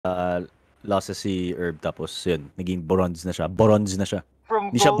losses si Herb tapos yun, naging bronze na siya. Bronze na siya.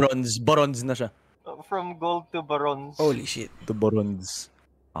 From Hindi siya bronze, bronze na siya. From gold to bronze. Holy shit. To bronze.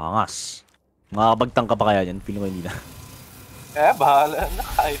 Angas. Makakapagtang ka pa kaya yan? Feeling ko hindi na. Bahala na.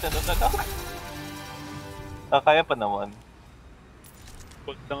 Kahit ano na lang. Kaya pa naman.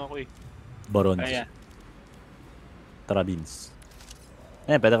 Gold lang ako eh. Bronze. Kaya. Tara, Beans.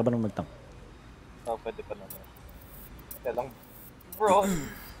 Pwede ka pa nang magtang. Pwede pa naman. Kaya lang, bro.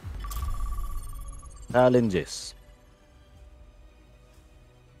 Challenges.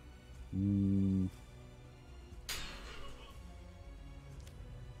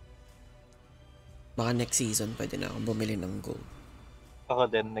 Baka next season pwede na akong bumili ng gold.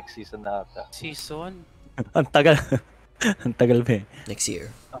 Ako din, next season na ata. Season? Ang tagal. Ang tagal pa eh. Next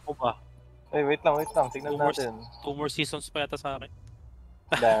year. Ako ba? Wait lang. Tingnan natin. 2 more seasons pa yata sa akin.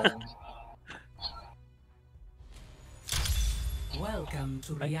 Damn. Welcome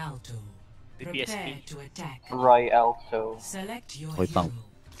to Rialto. Prepare to attack. Rialto. Select your Hoy, pang. hero.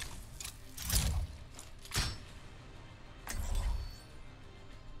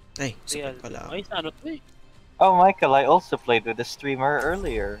 Ay, sakit pala. Ay, sa ano to eh? Oh, Michael, I also played with a streamer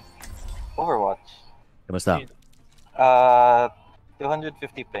earlier. Overwatch. Kamusta? 250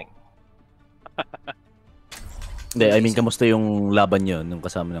 ping. Hindi, I mean, kamusta yung laban nyo nung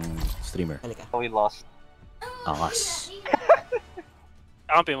kasama ng streamer? Halika. We lost. Angas.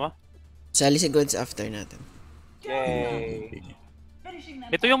 Kampi mo? Sali seconds after natin. Yay.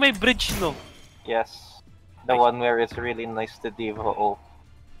 Ito yung may bridge, no? Yes. The one where it's really nice to diva ult.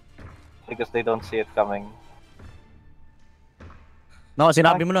 Because they don't see it coming. No,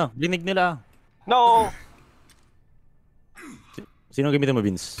 sinabi mo na. Linig nila. No! Sino gamitin mo,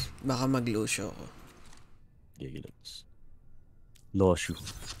 Vince? Baka mag-Lucio ako. Gigilos. Loshu.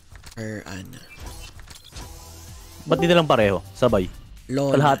 Or Ana. Ba't di na lang pareho? Sabay.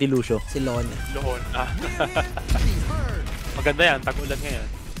 Lona. Kalahati Lucio. Si Lona. Loon. Maganda yan, tag-ulan ngayon.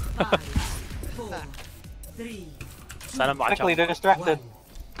 5, 4, 3. Sana makachak. Quickly, they're distracted.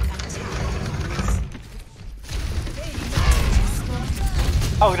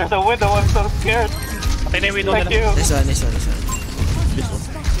 Oh, there's a widow, I'm so scared. Patay na yung window Thank nila. you. This one.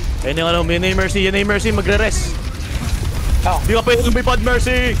 Ayun yung ano, Yun ay Mercy, magre-rest. Oh. Di ka pwede lumipad,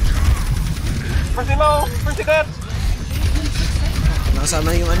 Mercy! Mercy low! Mercy dead! Nakasama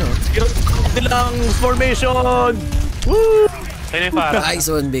yung ano. Nilang formation! Woo! Patay na yung para. Nice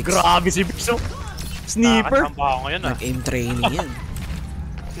one, Bix. Grabe si Bixo. Sniper! Nakakachamba ako ngayon ah. Nag-aim training yan.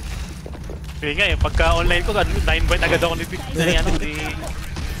 Sige nga eh, pagka online ko, na-invite agad ako ni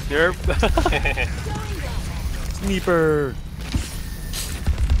Nerf. Sniper!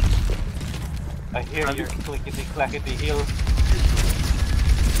 I hear your clickety-clackety heels.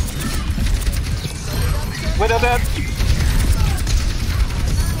 Widow dead!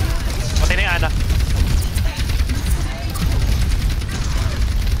 Patay na yung Ana.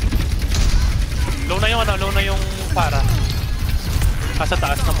 Low na yung para. Sa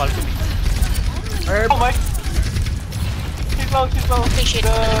taas ng balcony. Oh my! She's low!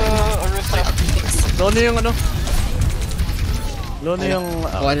 The Orisa. Low na yung ano? Low na yung...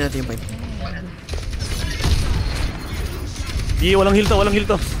 Kuha natin yung point. walang heal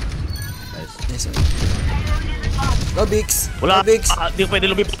to. Nice one. Go, Bix! Wala! Go, Bix! Di ko pwede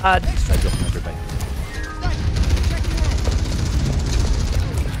lumipad. Joke, never mind.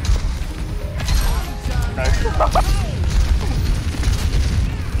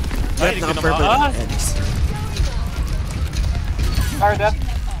 Right, naka-purple. Are dead?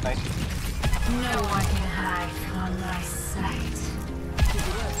 Nice. No one can hide from my sight.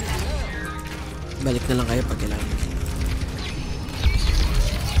 Balik na lang kayo pag kailangan.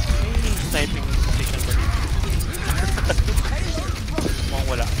 Sniping position ko dito. Mukhang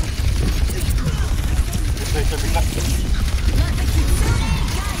wala.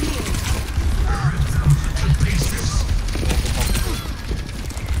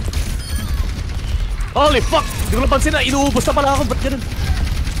 Holy fuck! Hindi ko napansin na, inuubos na pala ako. Ba't ganun?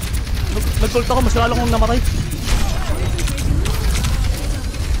 Nag-cult ako, mas lalo kong namatay.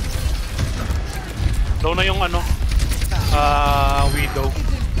 Low na yung ano, Widow.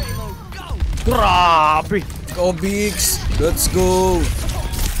 Grabe! Go, Bix! Let's go!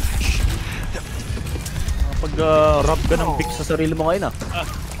 Pag rub ka ng pick sa sarili mo ngayon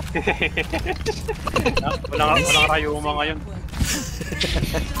Walang rayuma ngayon.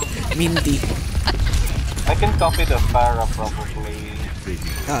 Minty. I can copy the Pharah probably.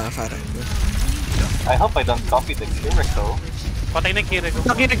 Farah. I hope I don't copy the Kiriko. Patay na yung Kiriko.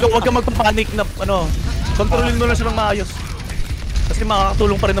 Nakinig ko, huwag kang magpapanik na ano, kontrolin mo na siya ng maayos. Kasi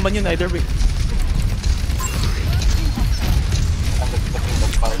makakatulong pa rin naman yun either way. I'm just looking the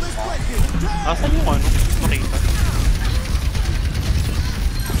part. Asan yung ano? Makita.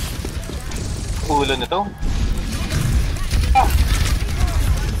 Ulo nito.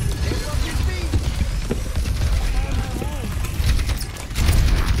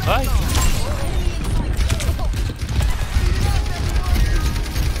 Ay!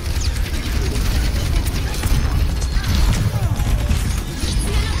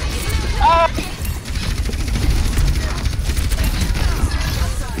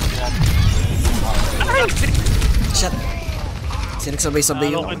 Shot.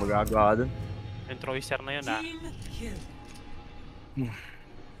 Sinagsabay-sabay yun. Okay. Magagawa dun. Yung Troyster na yun ah.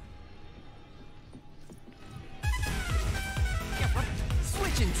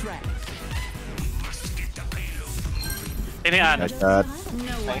 Tinayaan. Shot.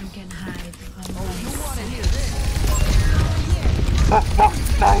 No one can hide from my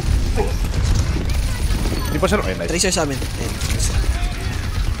Hindi pa siya. Ay, nice. Tracer sa amin. Ayan.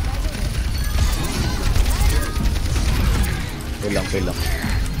 Fail lang.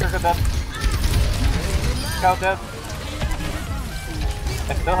 Look at that. Scout that.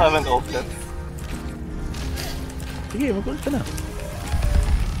 I still haven't ulted. Sige, mag-ult ka na.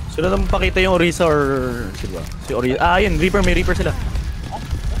 Sila naman pakita yung Orisa or... Sino ba? Si Orisa. Ah, yun. Reaper. May Reaper sila.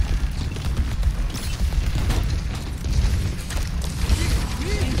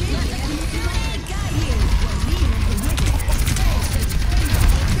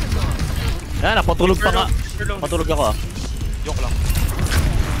 Yan, napatulog pa nga. Patulog ako ah. Joke lang.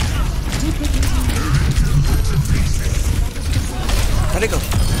 Tari ko.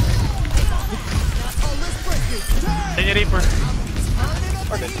 Sanya Reaper.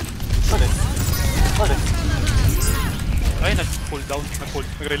 Pardon. Ay, nag-cool down.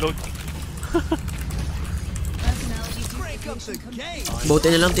 Nag-reload. Buti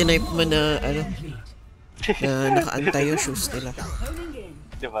na lang tinype mo na ano. Na naka-antay yung shoes nila.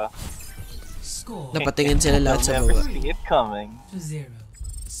 Diba? Napatingin sila lahat sa They'll never baba. see it coming.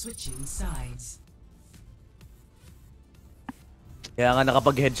 Kaya nga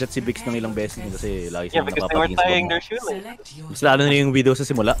nakapag-headshot si Bix ng ilang beses kasi lagi Yeah, silang because they were napapatingin sa tying baba. their shoelace. Mas lalo na yung video sa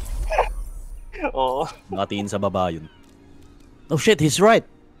simula. Oh. Nakatingin sa baba yun. Oh shit, he's right.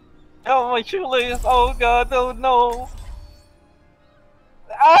 Oh, my shoelace! Oh god, oh no!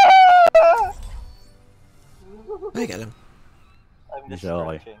 Ah! Ay, ka lang. I'm Hindi just siya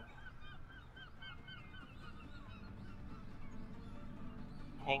okay. stretching.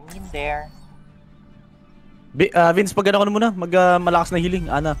 Hang in there. Vince, pag ano muna, malakas na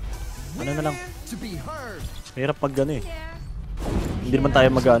healing. Ana, ano na lang. Mahirap pag ano eh. Hindi naman tayo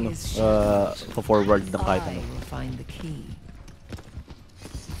mag-ano, forward ng kahit ano.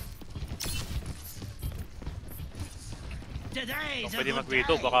 Kung pwede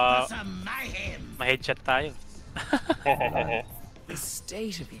mag-widow, baka ma-headshot tayo. The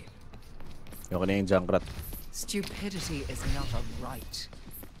state of you. Yung na yung Junkrat. Stupidity is not a right.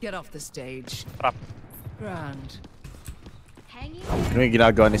 Get off the stage. Trap. Grand. Ano yung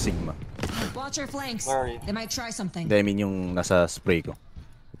ginagawa ni Sigma? Watch your flanks. Where are you? They might try something. Hindi, I mean yung nasa spray ko.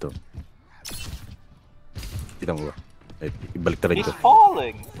 Ito. Kita mo ba? Ibalik ta rin He's ito.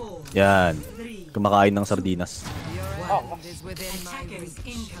 falling! Yan. Kumakain ng sardinas. Is within my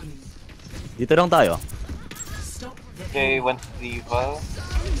reach. Dito lang tayo. Okay, went Diva.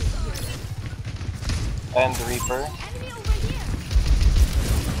 And Reaper.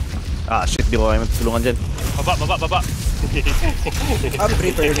 Ah shit, di ko kayo matulungan dyan. Baba.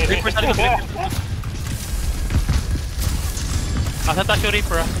 Reaper. Reaper sa likod. Asa tayo yung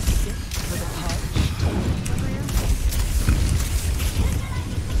Reaper ah.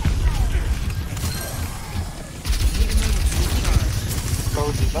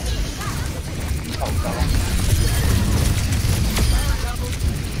 Go Diva. Oh, sorry.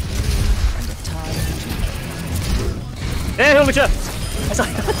 Hulog siya!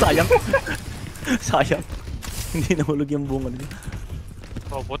 Sayang. Sayang. Hindi nahulog yung bunga niya.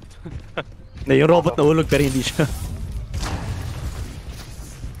 Robot. Na yung robot nahulog pero hindi siya.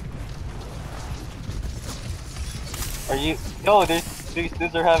 Are you? Yo, these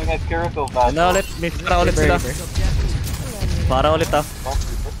dudes are having a Kiriko battle. Ano ulit? May para ulit sila. Para ulit ah.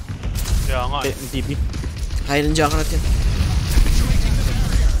 Kaya nga eh. Yung TV. Kaya ng Junkrat yan.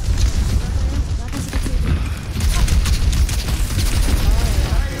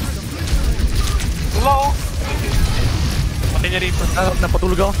 Hello? Patay niya Reaper.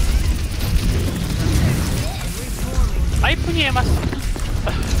 Napatulog ako. Ay, punyemas.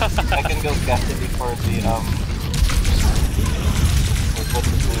 I can go Cassidy for the what's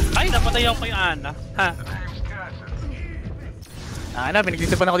the food? Ay, napatay ako kay Ana. Ha? Ana,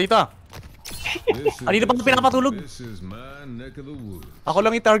 pinag-isipan ako dito. Kanina pa pinapatulog. Ako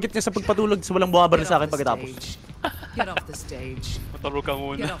lang yung target niya sa pagpatulog, so walang bumabaril sa akin pagkatapos. Get off the stage. Matulog ka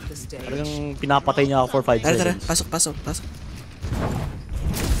muna. Get off the stage. Talagang pinapatay niya ako for 5 Tara, tara. seconds. Pasok.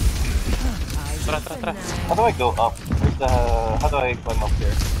 Tara. How do I go up? How do I climb up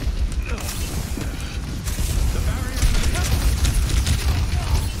here?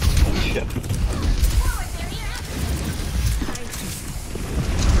 Shit.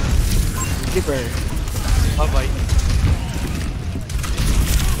 Flipper. Bye-bye.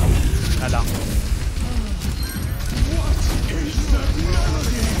 Na lang.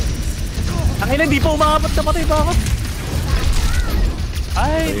 Ang ina, hindi pa umaabot na patay pa ako.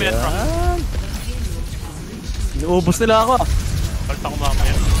 Ay, metro. Inuubos nila ako. Kalta ko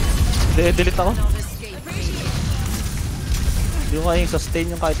mamaya. Delete ako. Hindi ko kayang sustain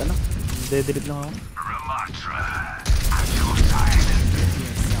yung kahit ano. Delete lang ako.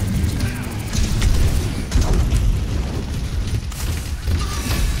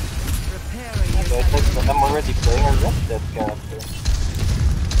 I'm already playing a Red Dead character.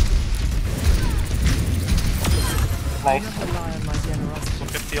 Nice.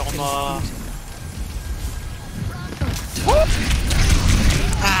 Hindi ako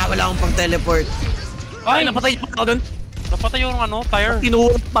Wala akong pang teleport. Ay, napatay ako dun. Napatay yung tire.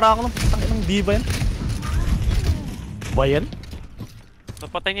 Tinuhulog para ako ng diva yan. Ba yan?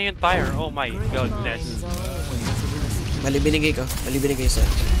 Napatay niya yung tire. Oh my goodness. Mali binigay ko sir.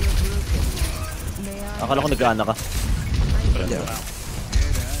 Akala ko nag-aana ka. Hindi.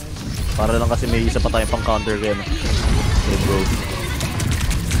 Para lang kasi may isa pa tayong pang counter kayo. Okay, bro.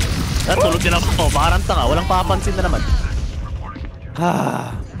 Tulog din ako. Parang tanga. Walang papansin na naman.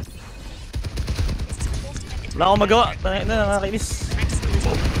 Wala akong magawa. Nakakainis.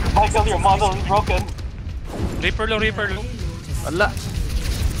 Michael, your model is broken. Reaper low. Wala.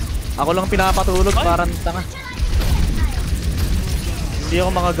 Ako lang pinapatulog. Parang tanga. Hindi ako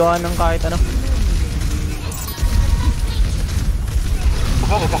makagawa ng kahit ano.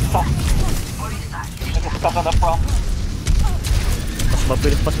 I got stuck. I got stuck on the front. Mas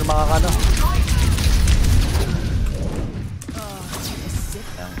mabilis pa sila makakano.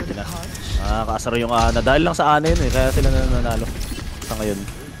 Nakakasaro yung Ana. Dahil lang sa Ana yun eh. Kaya sila nanalo sa ngayon.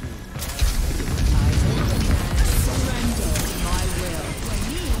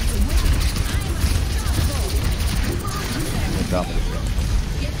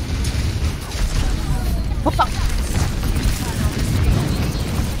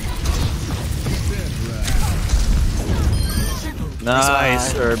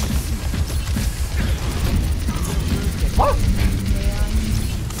 Nice, Herb. What?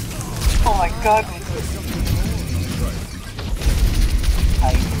 Oh my god.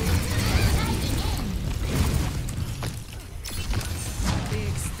 Hi.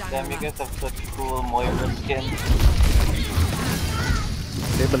 Damn, you guys have such cool Moira skin.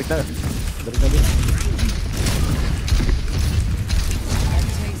 Okay, balik na. Balik na din.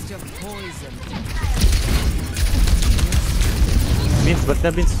 Taste of poison. Vince, balik na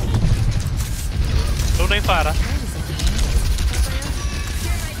Vince. Low na yung para.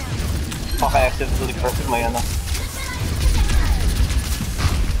 Okay, actively perfect my ano.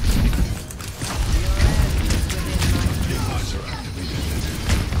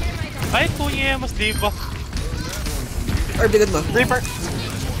 Ay, kunya, mas diba. Or bigod mo. Reaper!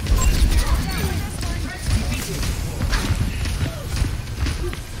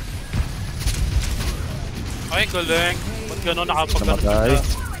 Ay, galing. Ba't gano'n nakapag-gano'n Namatay. ka?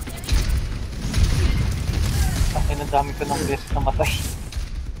 Ay, nadami ko ng beses na matay.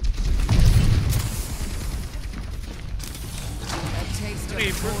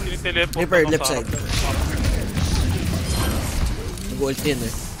 Reaper, tiniteleport. Reaper, ako left sa side. harap. Nag-ult yun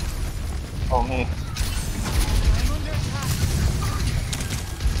eh. Oh me.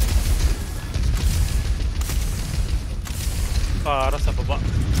 Para sa baba.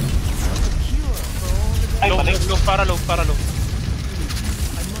 Ay, Low, mali. low, para low.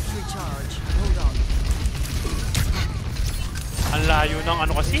 I must recharge. Hold on. Ang layo ng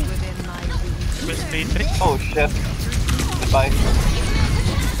ano kasi. Within my reach. Quest Matrix. Oh shit. Goodbye.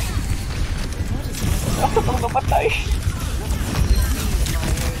 Ako itong napatay.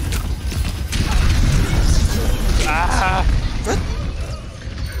 Ah! What?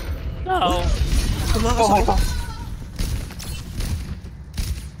 No. Tumakas Oh my ako. god.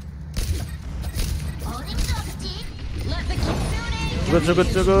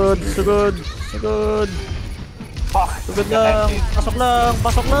 Sugod. Fuck. Sugod lang.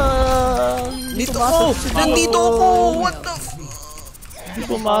 Pasok lang. Dito ako! Nandito ako! What the f... Hindi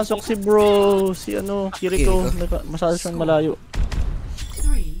pumasok si bro. Si ano, Kiriko. Masyado siyang malayo.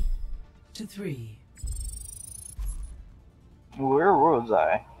 3, to 3. Where was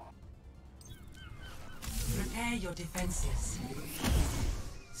I? Prepare your defenses.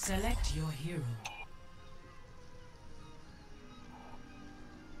 Select your hero.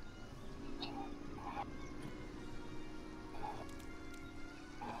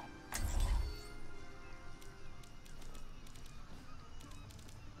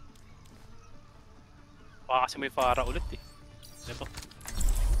 Baka kasi may Pharah ulit eh. Ito.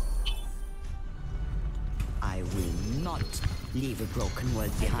 I will not leave a broken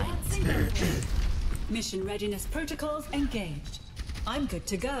world behind. Mission readiness protocols engaged. I'm good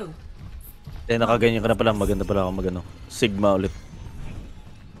to go. Eh, nakaganyan ka na pala. Maganda pala ako magano. Sigma ulit.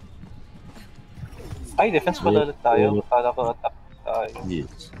 Ay, defense pala ulit tayo. Kala ko attack tayo.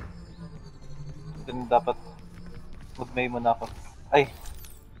 Yes. Then dapat mag-May muna ako. Ay,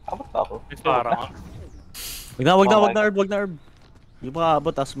 abot pa ako. May Pharah nga. Wag na herb. Hindi pa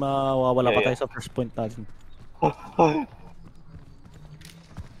abot, as mawawala pa tayo sa first point natin.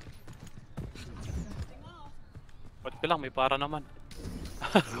 Ba't ka lang, may Pharah naman.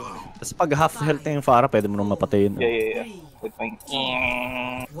 Tapos pag half health na yung Pharah, pwede mo nang mapatayin. Yeah. With my...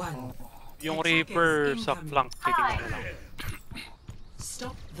 1. Yung Reaper sa flank, titingnan ko lang.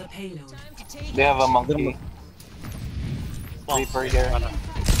 Stop the payload. They have a monkey. Wow. Reaper here.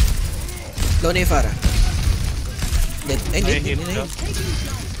 Low na yung Pharah. Dead. Ay, Nahihil hindi. siya.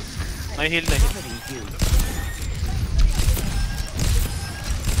 Nahihil.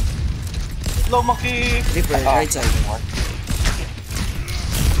 Slow monkey! Reaper, right side.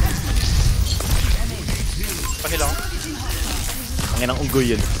 Pahil ako. Ang inang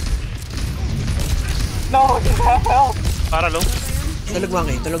unggoy yun. No, just have help! Para low. Tulog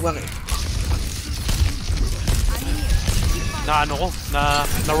waki. Na ano ko, na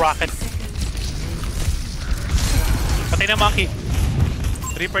rocket. Patay na monkey.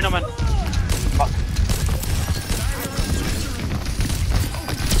 Reaper naman.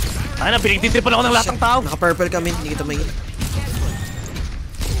 Ay na, pinagtitripan ako ng lahat ng tao. Naka-purple kami, hindi kita makikita.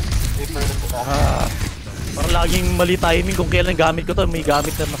 Reaper na sila. Parang laging mali timing kung kailan gamit ko to. May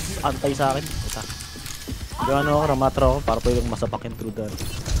gamit na mas antay sa akin. Ito. Gano ako, ramatra ako para pwedeng masapakin through the...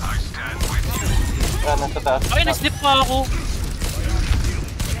 Nasa taas. Ay, nag-slip pa ako.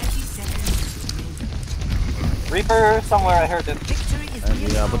 Reaper somewhere, I heard it. Ay,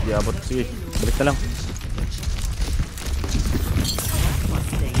 di abot. Sige, balik na lang.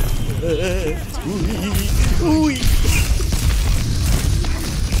 Uy!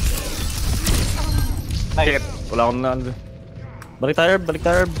 Nice. Wala akong na... Balik tayo,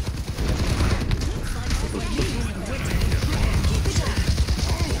 herb.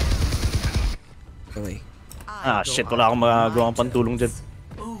 Okay. Ah, shit. Wala akong magagawang pantulong dyan.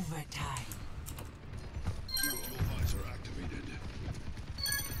 Overtime.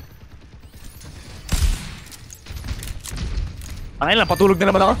 Angin lang, patulog na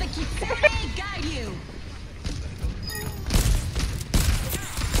naman ako.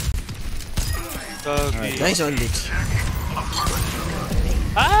 Nice on bitch.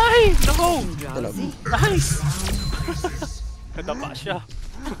 Ay! No! Tulog. Nice! Nadapa siya.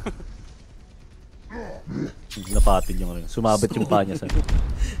 Napatid yung ano. Sumabit yung paa niya sa...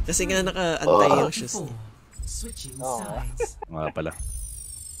 Kasi nga naka-antay yung shoes. Switching sides. Nga pala.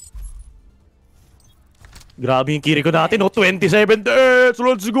 Grabe yung kiri ko natin, no? 27 deaths!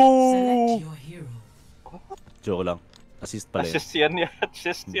 Let's go! Select your hero. Joke lang. Assist pala yun.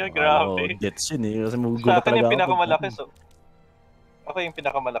 Assist yan, grabe. Deaths yun eh. Kasi Sa magugulat akin talaga yung ako. pinakamalaki, so... Ako yung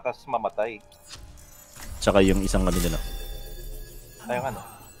pinakamalakas mamatay. Tsaka yung isang ano nila. Ayun ano.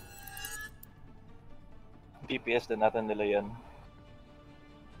 DPS din natin nila yan.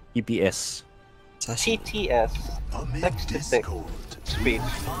 EPS. Sashi. TTS. Text to text. Speech.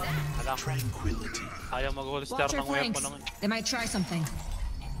 Alam. Ayaw mag-holster Watch your ng weapon flanks. naman. They might try something.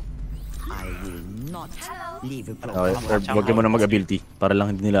 I will not leave a broken Okay, world Herb, wag mo na mag-ability. Para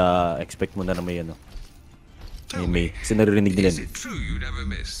lang hindi nila expect mo na may ano. May. Kasi naririnig nila. Is it true you'd ever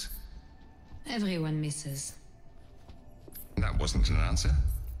miss? Everyone misses. That wasn't an answer.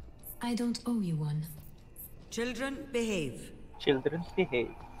 I don't owe you one. Children, behave. Children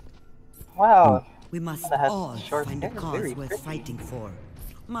behave. Wow. We must That has all short find a hair, cause very worth pretty. fighting for.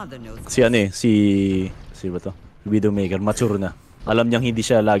 Mother knows. Si ano eh, si ba to? Widowmaker, mature na. Alam niyang hindi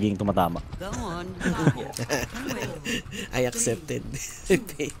siya laging tumatama. Go on. I accepted.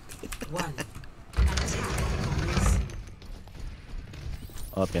 One.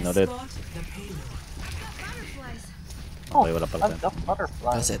 Oh, pinoret. Spot the payload. Okay, wala pala tayo.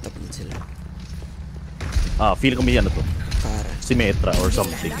 Butterfly. Set up din sila. Ah, feel ko may ano to. Para. Si Metra or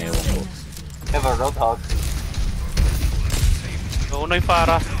something. Ewan ko. Have a roadhog. Nauna yung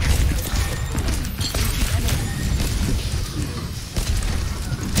Pharah.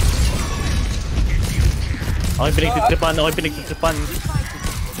 Ako'y pinagtitripan, ako'y pinagtitripan.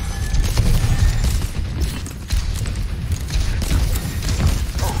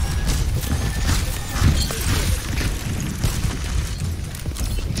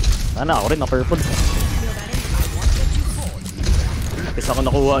 Sana ako rin na-purple. Kasi ako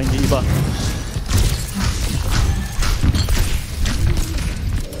nakuha, hindi iba.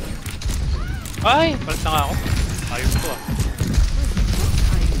 Ay! Palit na nga ako. Ayos ko ah.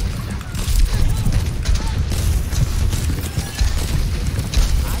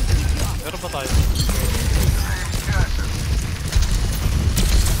 Meron ba tayo?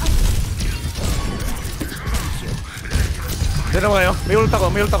 Diyan naman kayo. May ult ako,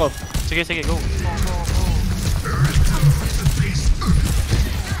 may ult ako. Sige, sige, go.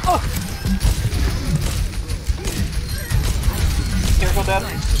 Oh! Here go then.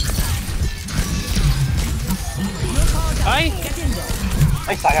 Ay!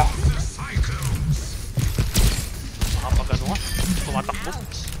 Ay, sayang. Makapagano nga. Tumatakbo.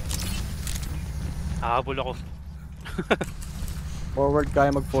 Hahabol ako. Forward,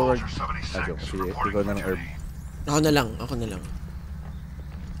 kaya mag-forward. Adyo, kasi ikaw na ng herb. Ako na lang.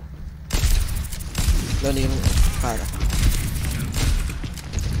 Wala na yung para.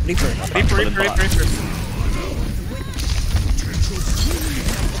 Reaper. Reaper.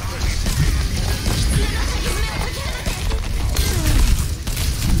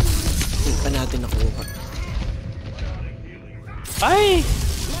 Hindi pa natin nakuha. Ay!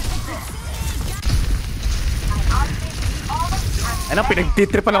 Ay na,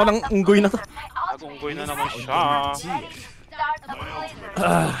 pinagtitripan ako ng unggoy na to. Nag-unggoy na naman siya.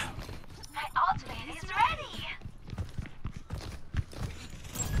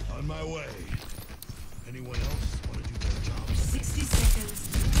 On my way. Anyone else want to do their job? 60 seconds.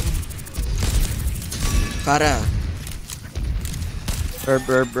 Para. Herb.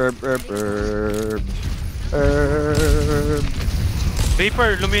 Reaper,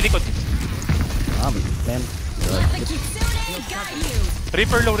 lumilikot. Man.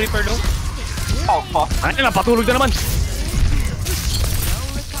 Reaper low. Oh, fuck. Ano na, patulog na naman.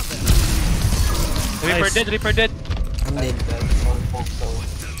 Reaper dead. I'm dead. Also.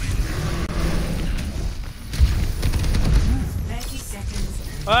 30 seconds.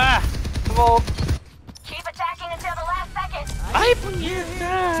 Ah! Smoke. Keep attacking until the last second. Ay,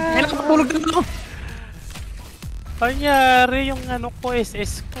 punyeta! Ay, nakapatulog na naman ako. Panyari yung ano ko,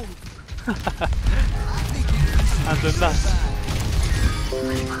 SS ko. Andun na.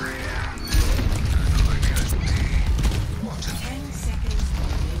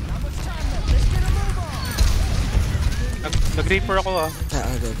 Nag-reaper ako ah.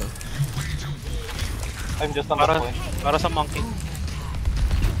 Go. I'm just on the point. Para sa monkey.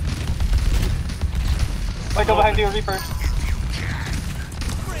 Wait, go behind you, Reaper.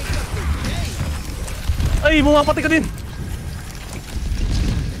 Ay, bumapatay ka din.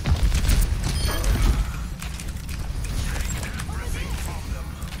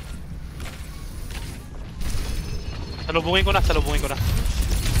 Salubungin ko na.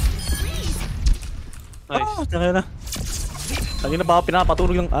 Nice. Tanga na. Kanina ba ako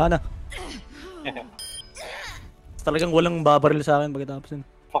pinapatulog ng Ana? Talagang walang babaril sa akin pagkatapos yun.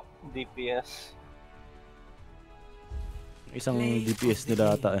 Fuck DPS. Isang DPS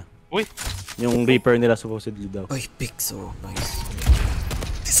nila ata eh. Uy! Yung Reaper nila supposedly daw. Oy, Pixo. Nice.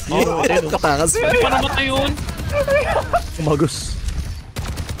 Oh, ayun. Katakas. Hindi pa namatay yun! Umagos.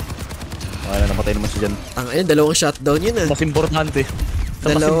 Wala, namatay naman siya dyan. Ayun, dalawang shutdown yun ah. Mas importante.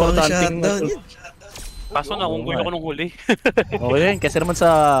 Sa mas Dalawang importanteng shutdown yun. Kaso naunggoy ako nung huli. Okay yun, kasi naman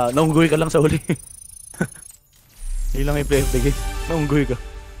sa naunggoy ka lang sa huli. Hindi lang yung play of the game. Naunggoy ka.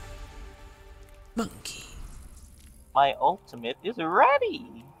 Monkey. My ultimate is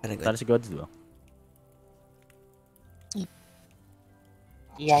ready. Tala si Gods, di ba?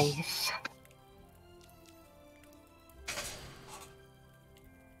 Yes.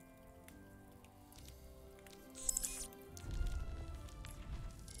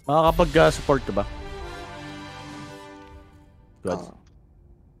 Makakapag-support ka ba? Gods.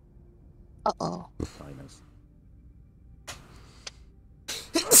 Oo. Okay, nice.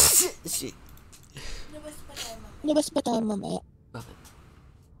 Shit. Labas pa tayo mamaya. Bakit?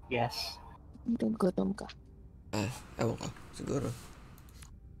 Yes. Gutom ka. Ewan ko. Siguro.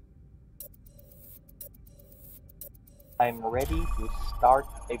 I'm ready to start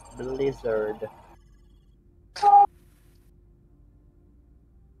a blizzard.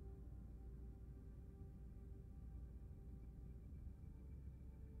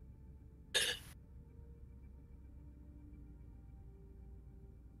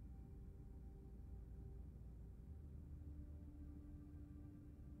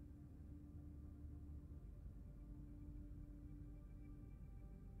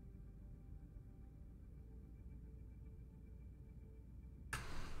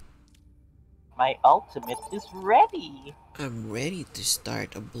 My ultimate is ready. I'm ready to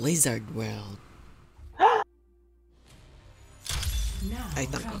start a blizzard world. Now Ay,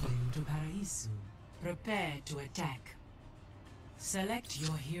 tangka ko. traveling to Paraiso. Prepare to attack. Select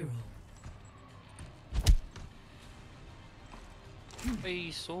your hero. Ay,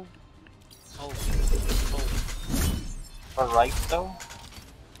 so. Oh. Alright though.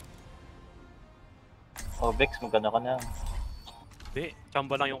 Oh, Vix, maganda ka na. Hindi,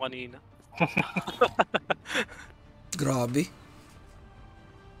 chamba lang yung kanina. Grabe.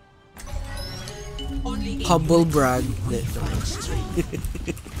 Humble brag.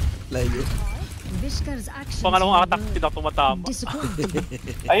 Layo. Pangalawang attack, hindi ako tumatama.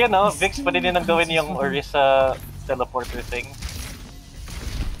 Ayun oh, Vix, pwede din ang gawin yung Orisa teleporter thing.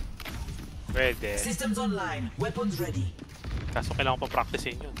 Pwede. Systems online. Weapons ready. Kaso kailangan pa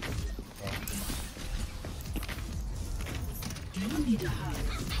practicein yun.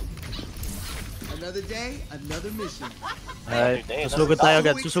 Another day, another mission. Ay, susugod tayo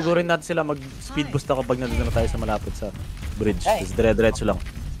agad. Susugurin natin sila mag-speed boost ako pag nandun na tayo sa malapit sa bridge. Tapos dire-diretso lang.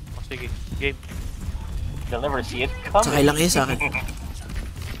 Oh, sige, game. You'll never see it coming. Sakay lang yun sa akin.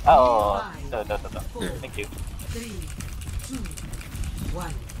 Oh, no. Thank you. 3, 2, 1.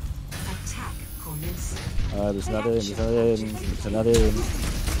 Attack commence. There's natin.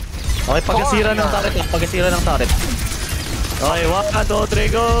 Okay, pagkasira ng turret eh. Pagkasira ng turret. Okay, 1,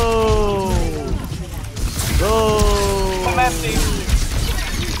 2, 3, go! Go! Commencing!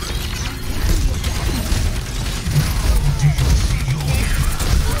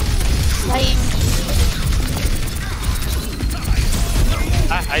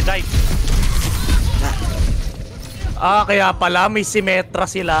 I died. Kaya pala may Symmetra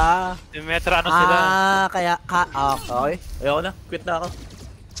sila. Symmetra ano sila? Okay. Ayoko na, quit na ako.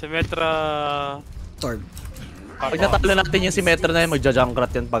 Symmetra... Torb. Pag natalo natin yung Symmetra na yun,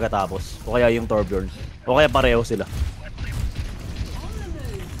 magja-junkrat yan pagkatapos. O kaya yung Torbjorn. O kaya pareho sila.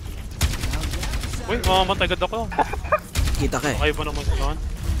 Uy, mamamatay agad ako. Kita ka eh. Okay ba naman yun?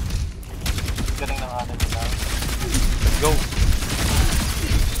 Galing ng ano nila. Go!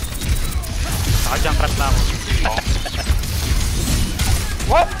 Naka-junkrat na ako.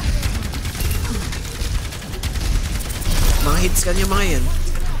 What? Mga hits ka niya mga yan.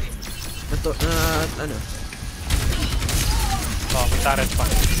 Ano? Oh, may turret pa.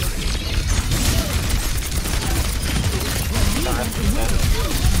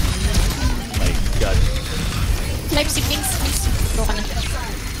 My God. Life siblings, please. Go ka na.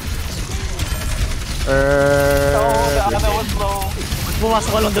 The other was low. Pag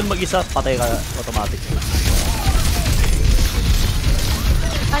pumasok ka lang dun mag-isa, patay ka automatic.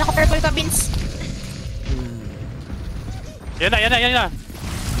 Kala ko purple ka, Vince. Yan na.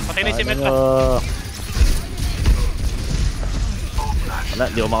 Patay na yung Symmetra. Wala,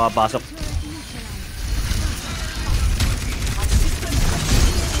 di ako makapasok.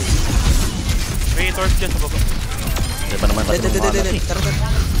 May torch dyan sa baba. Hindi pa naman kasi Tara.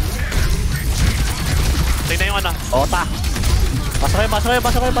 Patay na yung ano. Ota! Pasok kayo!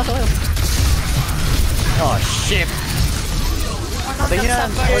 Oh, shit! Patay yan!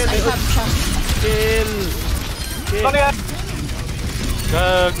 Kill! Ano yan?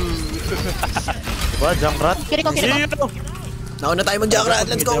 Gago. Diba, Junkrat? Kiri ko. Nauna tayo mag-junkrat.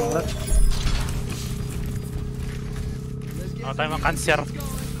 Let's go! Ano tayo mga cancer.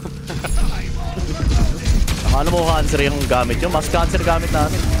 Ano mo cancer yung gamit yun? Mas cancer gamit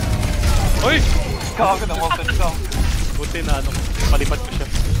namin. Uy! Gago na open ko. Buti na ano, palipad ko siya.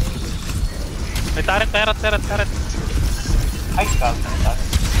 May turret. Ay, gago na.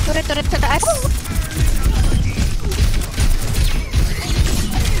 Turret sa taas.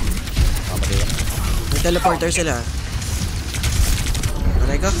 May teleporter sila.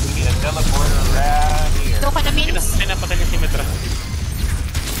 Aray ko. We need a teleporter around here. Go ka na, Vince. Pinapatay niya si Symmetra.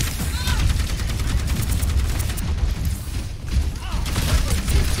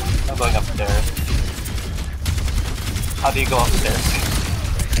 I'm going upstairs. How do you go upstairs?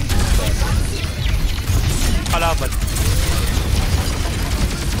 Kalaban.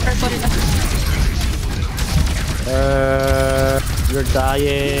 Purple na. Your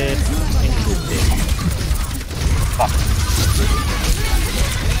diet. Fuck.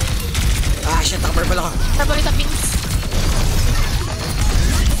 Shit, naka-purple ako. Purple ka, Vince.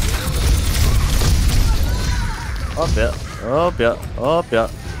 Opya.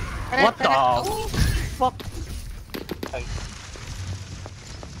 What the fuck?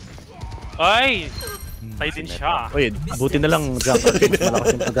 Ay! Tay din siya. Uy, buti na lang Junkrat. Mas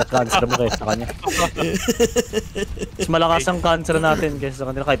malakas yung pagka-cancer mo kaysa sa kanya. Mas malakas ang cancer natin kaysa sa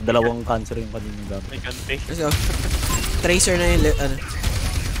kanila. Kahit dalawang cancer yung kanilang gamit. May gante. Let's go. Tracer na yung ano.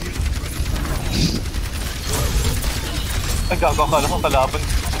 Ay, gago ka lang kalaban.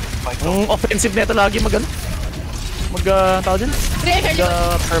 Ang offensive neto lagi tawag dyan?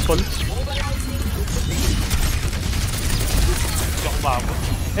 Purple. Hindi ako maabot.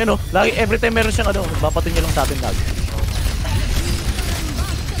 Ayun o, lagi, every time meron siyang bapatin niya lang sa atin lagi.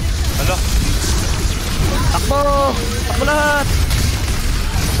 Alo. Takbo! Takbo lahat!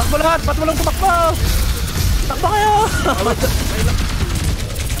 Takbo lahat! Ba't walang tumakbo? Takbo kayo!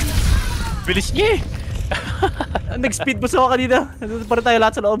 Bilis niya eh! Nag-speed boost ako kanina. Nandun pa rin tayo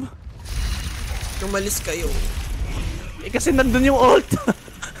lahat sa loob. Umalis kayo. Eh kasi nandun yung ult.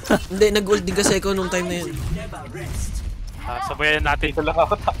 Hindi, nag-ult din kasi ako nung time na yun. Sabayan natin. Ito lang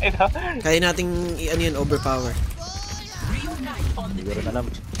ako takin ha. Kaya nating yun, overpower. Hindi ko rin alam.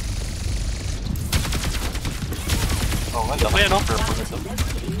 Oo nga, Sabayan no?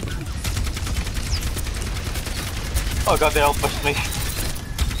 Oh god, they all pushed me.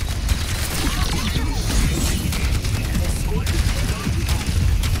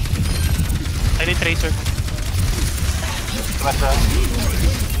 I need tracer. Smasher.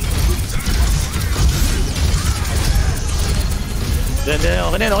 Okay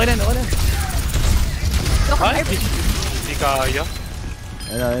na. Ay, hindi kaya.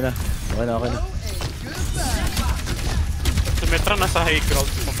 Ayun na. Okay na. Si Metra nasa high ground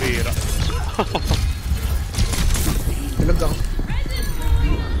sa pera. Tulog ako.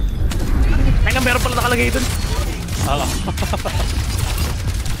 Ay nga, meron pala nakalagay dun.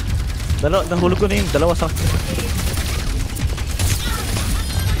 Nahulog ko na yung dalawa sa...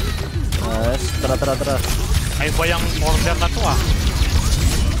 Yes, tara. Ay ba yung order na to ah?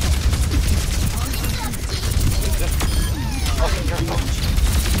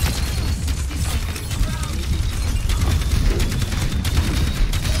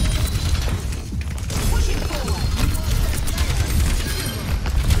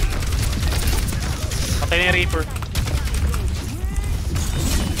 Patay na yung Reaper.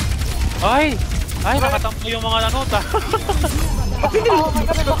 Ay, nakatampo yung mga nanota. Oh my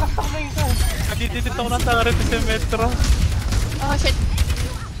god, nagkakastak na isa. Nadididit ako ng turret sa Metro. Oh shit.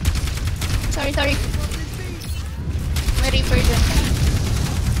 Sorry. May Reaper dyan.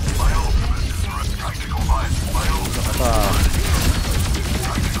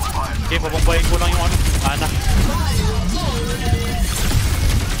 Okay, pabambayin ko lang yung Ana.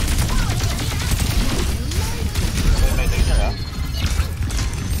 May danger ha.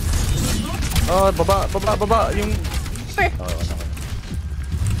 Oh, baba yung...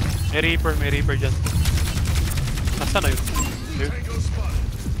 May Reaper dyan. Nasaan na yun? Here.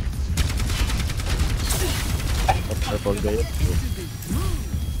 Purple guy.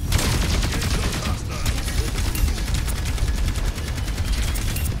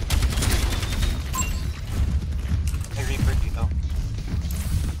 May Reaper dito.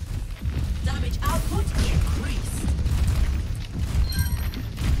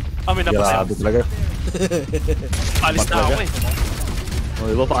 May napasay. Grabe talaga. Alis na ako eh. O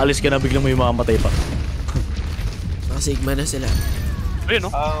diba, paalis ka na biglang may mamatay pa. Naka-sigma na sila. Ayun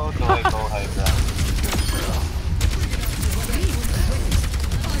no? How do I go high ground?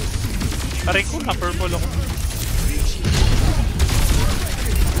 Aray ko, na-purple ako.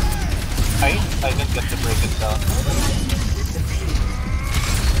 I didn't get to break it down.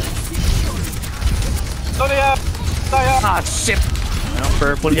 Sorry ah! Ah, shit! Ang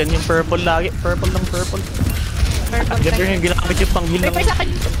purple yan, yung purple lagi. Purple. Ganda yung ginamit yung pang-heal ng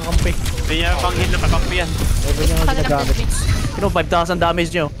kampi. Hindi niya pang-heal na kakampi yan. Ganda yung ginagamit. Kino, 5,000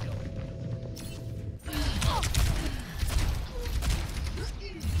 damage nyo.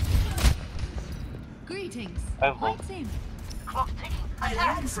 Greetings. I'm home. I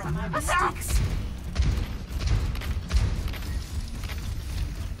learn from my mistakes.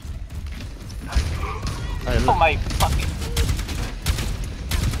 Oh my fucking...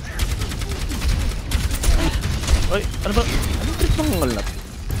 Ay, ano ba? Anong trip ng ngalap?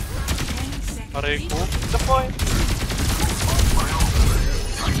 Aray ko. The point!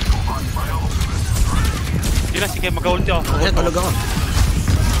 Sige, mag-ult ako. Ayan, tulog ako.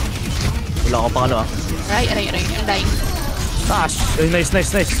 Wala akong pang ano ah. Aray. Ang dying. Tash! Ay, nice. Die.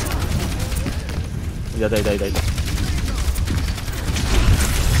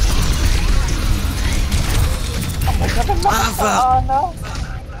 Ah, fuck!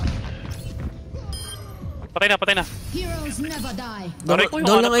 Patay na. Heroes never die. Aray ko, yung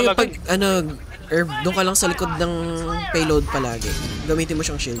Doon lang ano ngayon talaga pag, Herb, doon ka lang sa likod ng payload palagi. Gamitin mo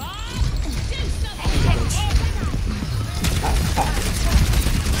siyang shield.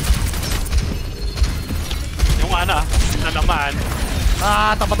 Yung Ana na naman.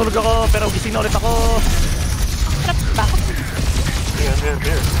 Ah, tapatulog ako pero gising na ulit ako.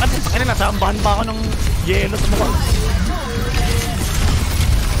 Here. Ano? Kaya nasambahan pa ako ng yelo sa mukha.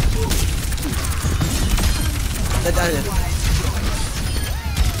 Dadaan yan.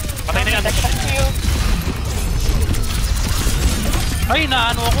 Patay na yan. Ay,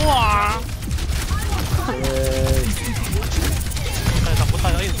 naano ako ah. Ay, takbo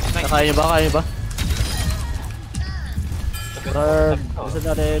tayo. Ayun, nice. Kaya niyo ba? Kaya niyo ba? Turn. Gusto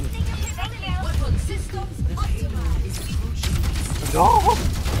natin. No!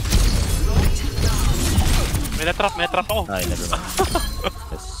 May na-trap ako. Ay, never mind.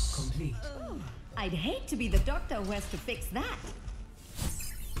 Yes. I'd hate to be the doctor who has to fix that.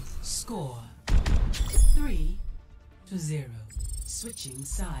 Score 3-0. Switching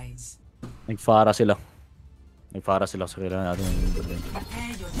sides. Nagfara sila. So kailangan natin yung building.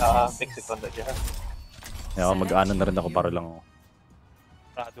 Fix it on the jar. Kaya ako mag-ano na rin ako para lang ako.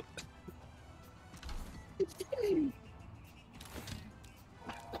 Rado.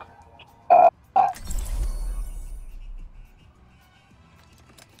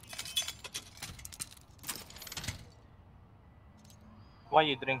 Why are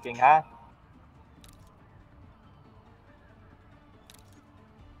you drinking, huh?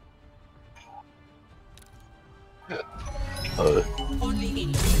 Only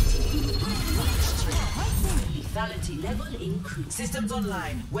in lethality level increase. Systems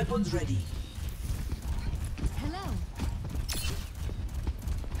online. Weapons ready. Hello.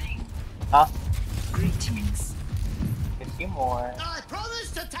 Huh? Greetings. Can see more. I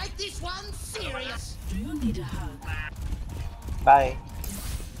promise to take this one serious. Do you need a hug? Bye.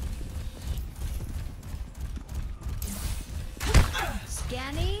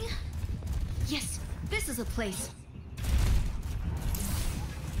 Scanning. Yes, this is a place.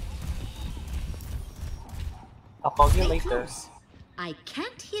 I'll call you later. I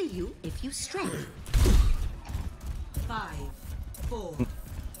can't heal you if you stray. 5, 4,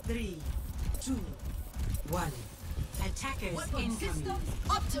 3, 2, 1. Attackers incoming.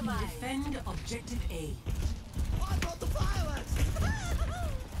 Defend objective A. I got the fireworks.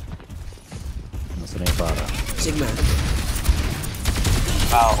 Nasa na yung para? Sigma.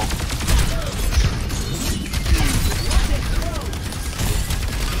 Wow.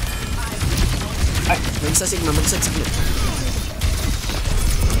 Magsa Sigma.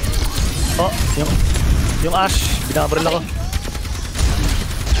 Oh, yung Ash. Binabaril ako.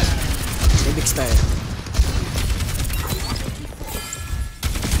 May big style.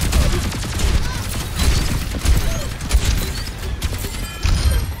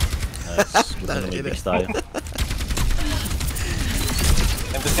 Nice. Buta na may bigs tayo.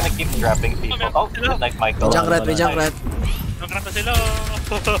 I'm just gonna keep grabbing people. Oh, good night, Michael. Junkrat. Junkrat na sila.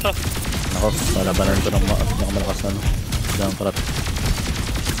 Nako, lalabanan ko ng malakas na Junkrat.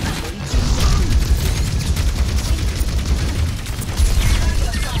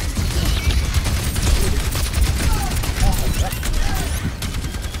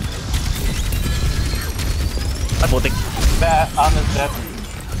 Ay, putik. On the dead.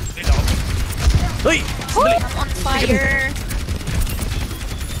 Uy! I'm on fire.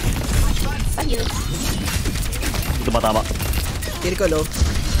 Pahil. Hindi matama. Kill ko low.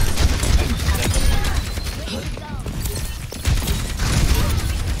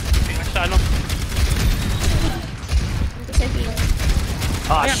 Sa ano? Ito sa heal.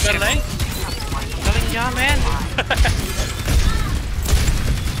 Ah, Ayan, shit! galing. Galing niya, man.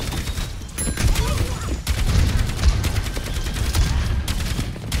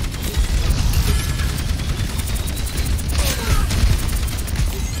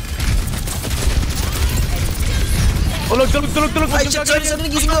 Tulog! Ay, shit, sorry,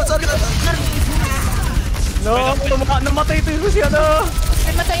 nagising ako, sorry. No, namatay ito yung si ano!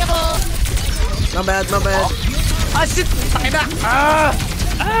 Ay, matay ako. My bad. Ah, shit! Takin na!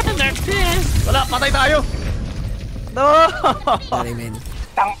 Narcis! Wala, patay tayo! No! Sorry, man.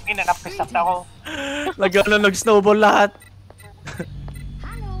 Tangina, napisat ako. Nag-snowball lahat.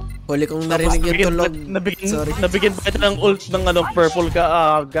 Huli kong narinig yung tulog. Sorry. Nabigyan pa ito ng ult ng ano, purple ka.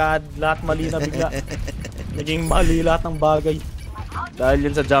 Ah, God, lahat mali na bigla. Naging mali lahat ng bagay. Dahil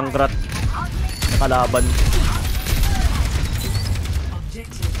yun sa Junkrat. Kalaban.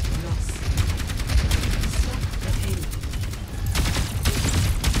 Objective lost. Stop the kill.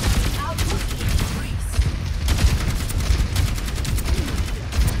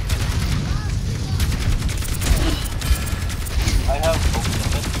 I have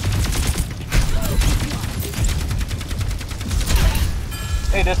ultimate.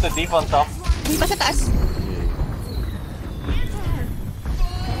 Hey, there's a deep on top. Hindi pa sa taas.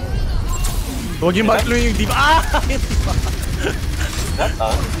 Huwag yung mag-clue yung diba. Ah! Is that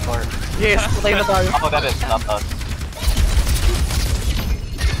us? Or... Yes, patay na tayo. Oh, that is not us.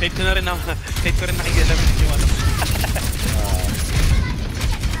 Hate ko na rin ako. Hate ko rin nakikita yung ano.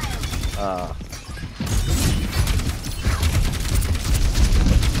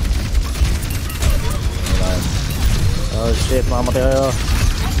 Oh shit, makamatay kayo.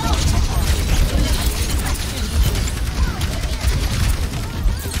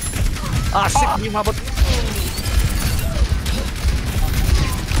 Ah shit, hindi mabot.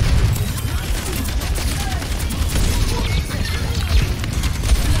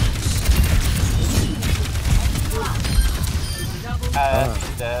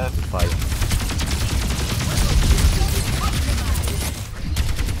 Fire.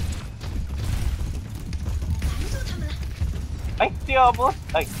 Ay, di abot.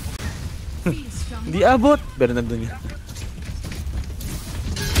 Ay. Hindi abot. Pero nandun yun.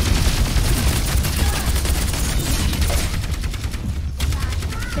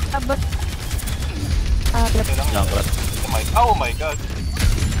 Abot. Junkrat. Oh my god.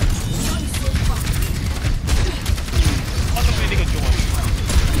 Ano pwede ko yung ano?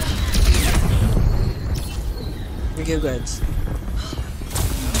 Thank you, guys.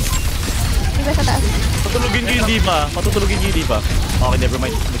 Di ba sa taas? Patulugin ko yung diva. Matutulugin ko yung diva. Okay, never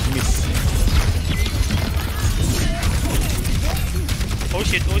mind. Nag-miss. Oh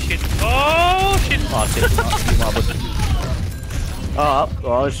shit, oh shit. Oh shit! Ah shit. Hindi mabot.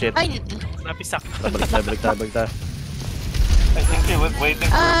 Oh shit. Ay, Napisak. Balik tayo. I think he was waiting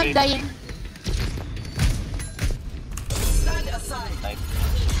for me. dying.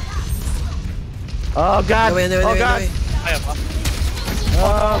 Oh god! Oh god! Ayaw pa.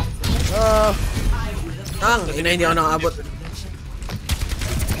 Hindi ako nakaabot.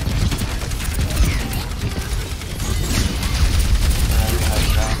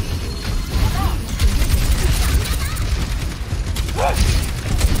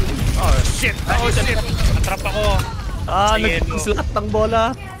 Oh shit! Oh shit! Natrap ako. Nag-bounce lahat ng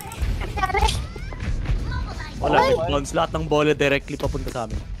bola. Wala, nag-bounce lahat ng bola directly papunta sa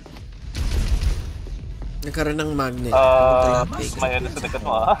amin. Nagkaroon ng magnet. May ano sa dekat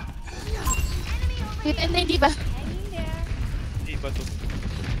mo ah. Hindi ba? Di ba to?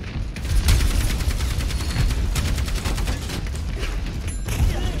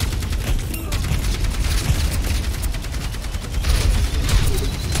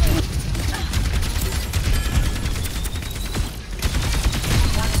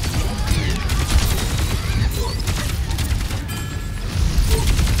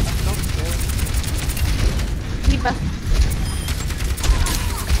 Di ba?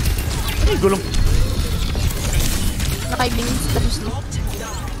 Ay, gulong. Nakaibings tapos na.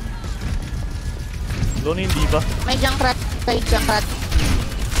 Low na yung diva. May junkrat. Junkrat.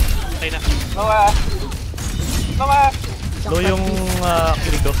 Patay na. Low yung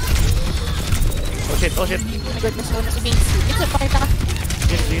Kirito. Oh shit. Oh my goodness, so nasa Bings. Ito, pakita ka.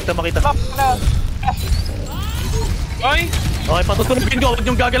 Hindi kita makita. Ay! Okay, patutulugin ko. Huwag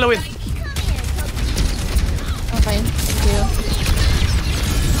niyong gagalawin. Okay, thank you.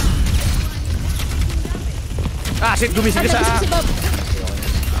 Ah shit, gumising ka sa... Si Bob.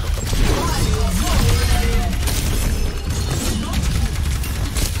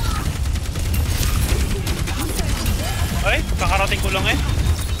 Ay! Kakarating ko lang eh.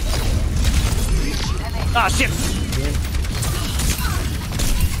 Ah shit!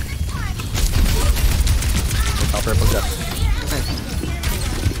 Purple shot.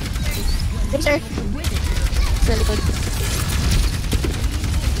 Yes, sir. Sa likod.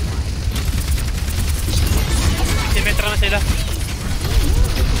 Simetra na sila.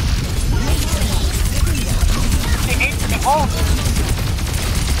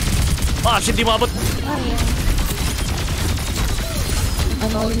 Ah shit, di maabot.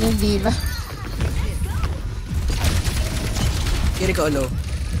 Ano yung diva? Kiri ko low.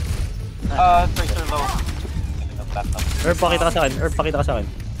 Tracer low. Earth, pakita ka sa akin.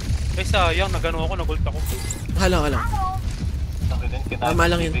 Ay sayang, nagano ako, nag-ult ako. Hala. Tama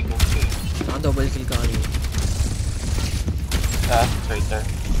lang yun. Naka-double kill ka kanina. Tracer.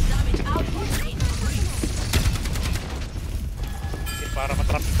 Para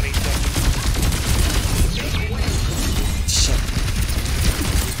matrap yung tracer. Shit.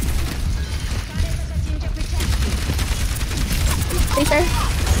 Tracer?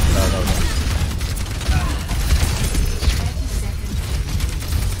 No.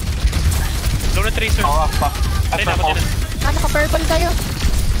 Low na tracer. Fuck. Patay na. Naka-purple tayo.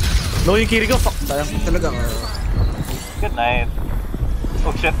 Low yung Kiriko. Fuck. Sayang. Talaga ka. Good night.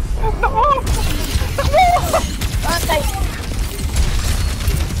 Oh shit. Patay.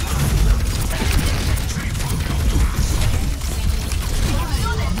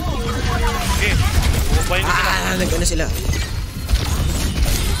 Okay. Bubuhay na sila. Nag-ano sila.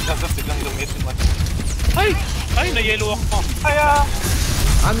 missing one. Ay! Ay, na-yellow ako. Ay,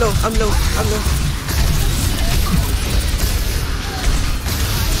 I'm low.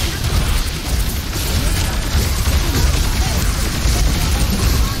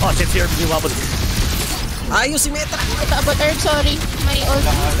 Oh, shit, here. Hindi mabot. Ayos si Metra. Ito, third, sorry. May ult.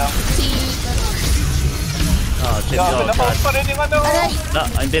 Si... Oh, shit. Grabe, na-pause pa rin yung ano. Aray!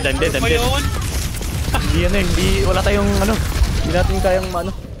 I'm dead. Ano yun? Hindi, wala tayong ano. Hindi natin kayang ano.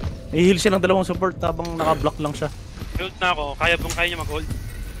 I-heal siya ng dalawang support habang naka-block lang siya. Ult na ako. Kaya niya mag-hold.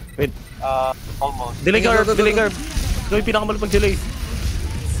 Wait. Almost. Delay curve. Gawin pinakamalapag delay.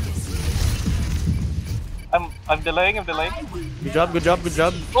 I'm delaying. Good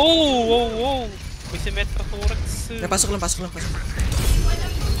job. Oh! May Symmetra Thorax. Pasok lang.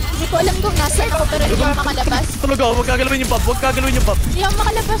 Hindi ko alam kung nasa ako pero hindi ako makalabas. Talaga, huwag kagalawin yung pop. Hindi ako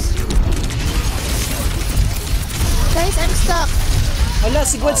makalabas. Guys, I'm stuck. Wala,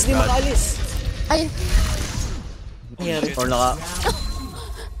 si Gwads di makaalis. Ay, Or naka...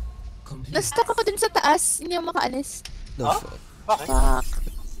 na-stuck ako dun sa taas. Hindi ako makaalis. No, Bakit? Fuck.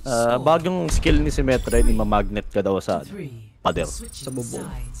 Bagong skill ni Symmetra, magnet ka daw sa pader. sa bubong.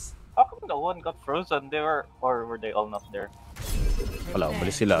 How come the one got frozen? Or were they all not there? Wala,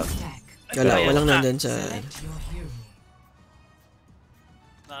 umalis sila. Walang nandun sa...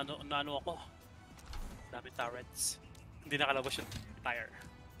 Naano ako. Dami turrets. Hindi nakalabas yung tire.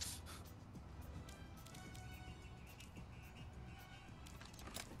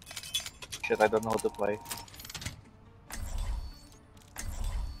 Shit, I don't know how to play.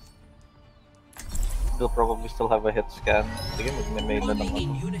 They'll probably still have a hit scan. Sige, mag-mail na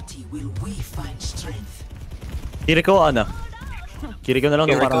naman. Kiriko, Ana. Kiriko na lang.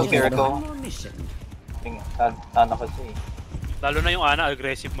 Kiriko. Ana kasi. Lalo na yung Ana,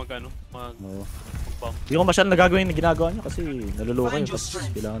 aggressive mag-bump. Hindi ko masyadong nagagawin na ginagawa niya kasi naluluka yun. Tapos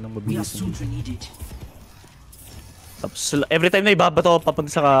kailangan ng mabilis. Tapos every time na ibabato papunta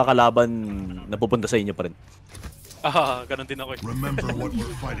sa kalaban, napupunta sa inyo pa rin. Ganun din ako eh. Remember what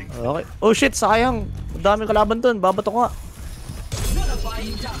we're fighting. Okay. Oh shit, sayang. Ang daming kalaban dun. Babato ko nga.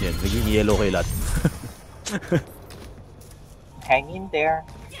 Yan, naging yellow kayo lahat. Hang in there.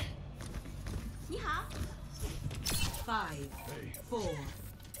 5, 4,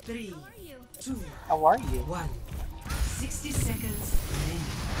 3, 2, How are you? 1. 60 seconds.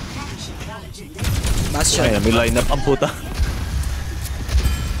 Bastion. Ay, may line up ang puta.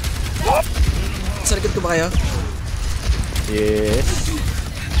 Sa likod ko ba kayo? Yes.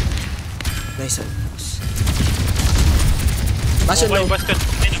 Nice one. Bastion low. Bastion.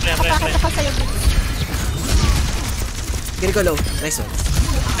 Kapakit ako sa'yo. Kiriko low. Nice one.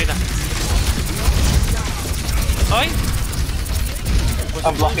 Okay na. Oy!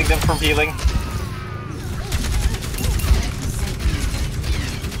 I'm blocking them from healing.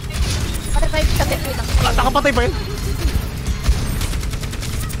 Revive ka din lang. Nakapatay pa yun.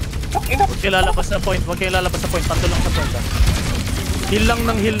 Okay. Huwag kayo lalabas na point. Tanto lang sa point. Heal lang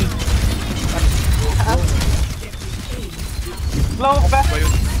ng heal. Blow back.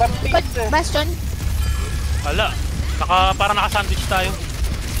 Bastion. Wala. Parang naka-sandwich tayo.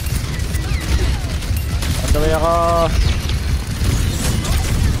 Andaway ako.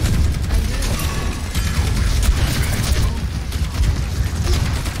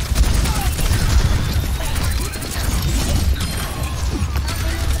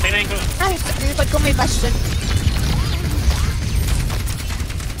 Tingnan ko. Ay, sa likod ko may bastion.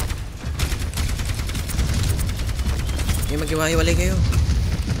 May maghiwa-hiwalay kayo.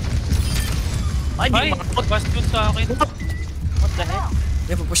 Ay, Ay! Bastion sa akin. What the heck?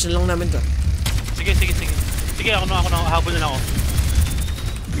 May pupush na lang namin to. Sige. Sige, ako na. Habol na ako.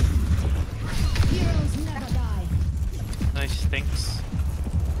 Nice, thanks.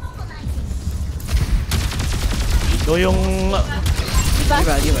 So yung...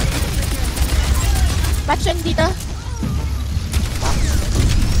 Diba? Di ba? Bastion dito.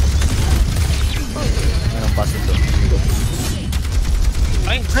 Anong pass ito?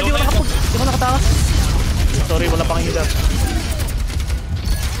 Ay, Hindi ko nakatakas. Sorry, wala pang healer.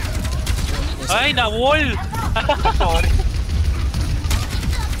 Ay, na-wall! Sorry.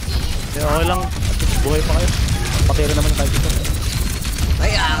 Okay lang. Buhay pa kayo. Patay rin naman kahit ito.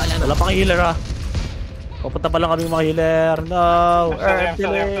 Ay, wala na. Wala pang healer ha. Papunta pa lang kami mga healer. No! Earth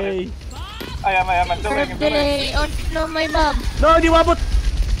delay! I am. Earth delay. Oh no, my bob. No, di mabot!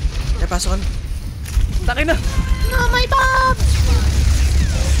 Ay, pasok ka. Takin na! No, my bob!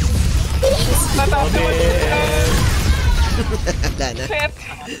 Wala na.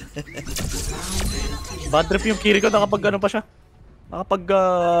 Bad trip yung Kiriko. Nakapag ano pa siya. Nakapag...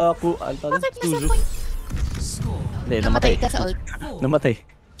 Bakit nasa Kuzu. point? Hindi, Namatay namatay. ka sa ult. Namatay.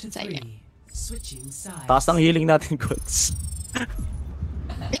 Sayang. Switching sides. Taas ang healing natin, Gods.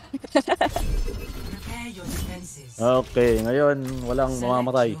 Prepare your defenses. Okay, ngayon walang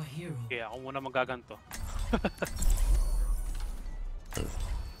mamamatay. Okay, ako muna magaganto.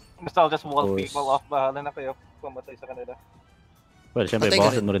 Basta I'll just wall people off. Bahala na kayo pumatay sa kanila. Well, syempre,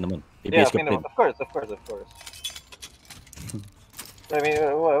 bawasan mo rin naman. Yeah, I mean, of course. I mean,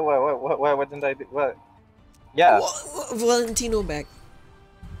 why didn't I do... What? Yeah. Valentino back.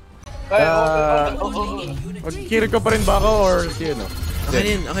 Mag-kirig ka pa rin ba ako or si ano?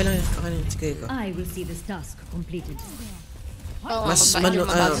 Okay lang yun. Sige ko. I will see this task completed. Mas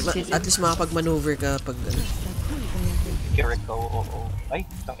at least makapag-maneuver ka pag ano. Kirig ka, oo. Ay,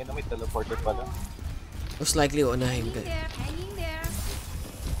 tangina may teleporter pala. Most likely, unahin ka.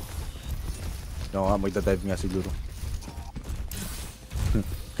 Oo nga, magdadive nga siguro.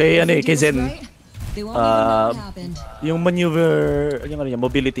 Kay Zen, yung maneuver, yung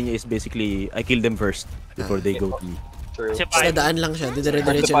mobility niya is basically, I kill them first before they go to me. Dadaan lang siya,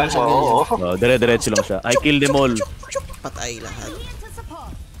 dire-diretso lang siya. Dire-diretso lang siya. I kill them all. Patay lahat.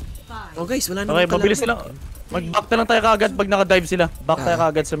 Oh guys, wala na. Okay, mabilis lang. Mag-back na lang tayo kaagad pag naka-dive sila. Back tayo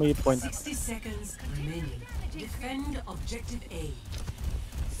kaagad sa may point. 60 seconds remaining. Defend objective A.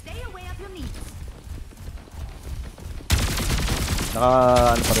 Stay away of your knees.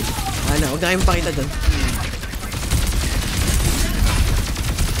 Ano pa rin. Huwag na kayong pakita doon.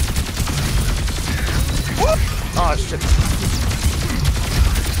 Oh shit.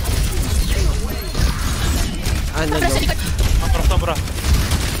 Sobra.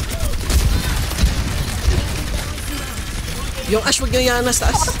 Yung Ash, wag nyo yan sa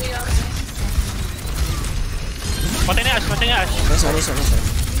taas. Patay na Ash. Sorry.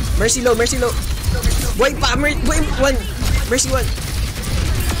 Mercy low. Boy pa, one. Mercy one.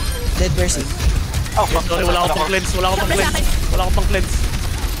 Dead Mercy. Oh, sorry, wala akong pang cleanse.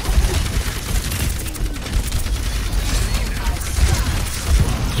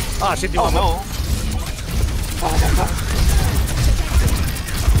 Ah, shit, yung no.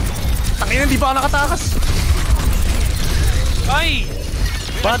 Tangina, di ba ako nakatakas? Ay!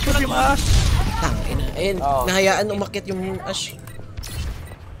 Bad trip yung Ash. Tangina. Ayun, nahayaan umakyat yung Ash.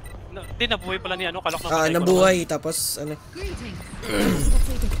 Hindi, nabuhay pala ni kalok na nabuhay, tapos ano.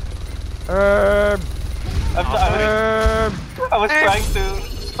 I was trying to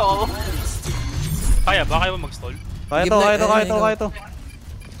stall. Kaya ba? Kaya mo mag-stall? Kaya to.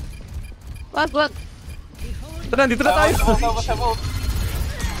 Wag. Dito na tayo.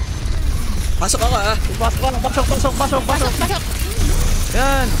 Pasok ako Pasok.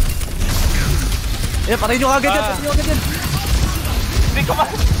 Yan. Patayin nyo agad yan. Hindi ko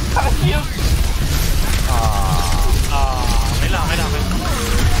makakashield. Kailangan.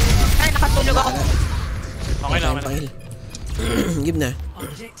 Ay, nakatulog ako. Okay lang. Give na.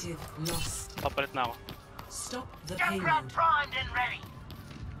 Objective lost. Papalit na ako. Stop the payload.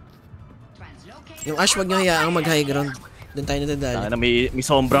 Yung Ash, wag nyo hayaang mag-high ground. Doon tayo natadali. May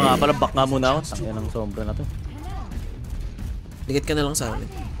sombra nga pala. Back nga muna ako. Tangina ng sombra na to. Dikit ka na lang sa amin.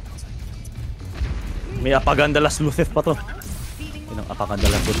 May apagandalas Luceth pa to. Yun ang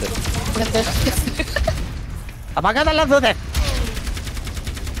apagandalas Luceth. Apagandalas Luceth!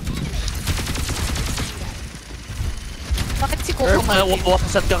 Bakit si Coco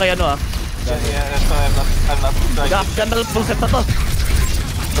Wakasat ka kay ano ah. Yeah, that's why I'm not trying. Apagandalas Luceth na to.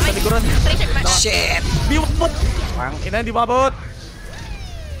 Sa likuran. Shit! Di mabot! Hindi mabot!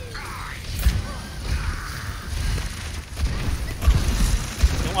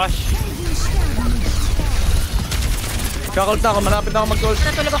 Yung Ash. Kakult ako, malapit na ako mag-gold.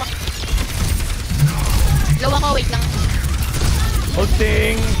 Natulog ako. Low ako, wait lang.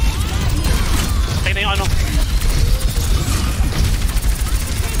 Holding! Patay na yung ano.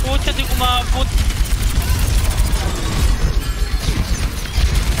 Pucha, di kumabot.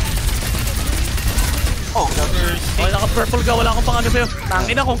 Oh, okay, naka-purple ka, wala akong pang ano sa'yo.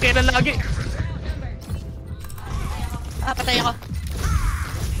 Tangin na kung kailan lagi. Patay ako.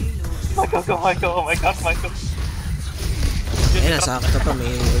 Oh my god. Ayun, nasakto pa, may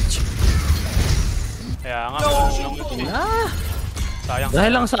urge. Kaya nga. Sayang.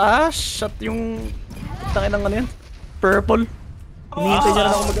 Dahil lang sa Ash at yung tangin ng ano yan, purple. Hinihintay niya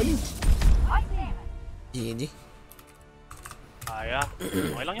lang ako magaling. GG.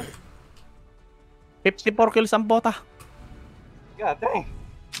 Okay lang yan. 54 kills ang bota. God dang.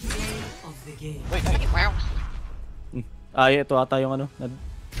 Ay, ito ata yung ano,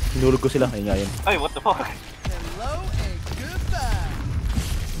 hinulog ko sila. Ayun nga yun. Ay, what the fuck? Hello and goodbye.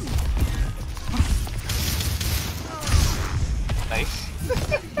 Nice.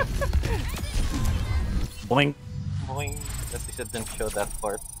 Boing. At least it didn't show that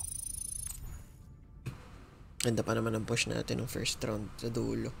part. Ganda pa naman ang push natin ng first round sa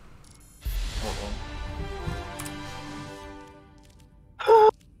dulo. Oo.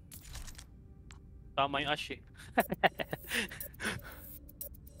 Tama yung Ash eh.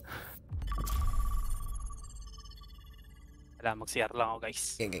 Wala, mag-CR lang ako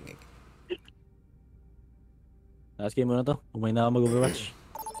guys. Okay. Last game muna to. Umay na ako mag-overwatch.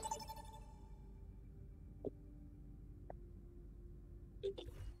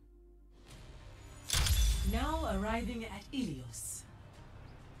 Now arriving at Ilios.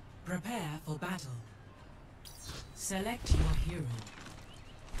 Prepare for battle. Select your hero.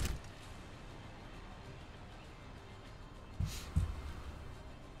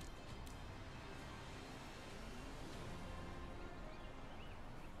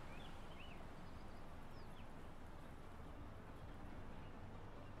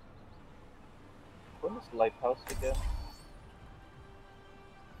 What is Lighthouse again?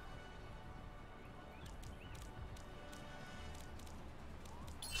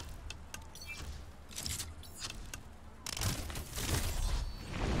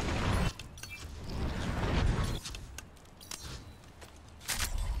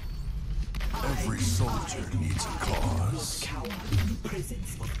 Every soldier needs a cause.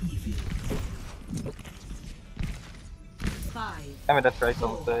 I mean, that's right,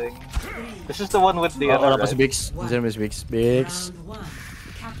 something. This is the one with the Wala other, pa si right? Bix. Sino si Bix? Bix.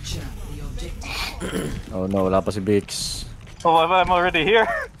 Capture the objective. Oh no, wala pa si Bix. Oh, I'm already here.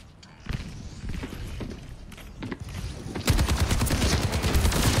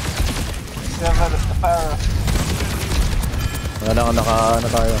 Yeah, that's the fire. Wala lang, ano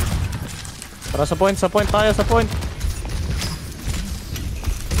tayo. Tara sa point tayo, sa point.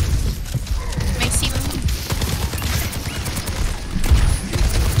 May sim.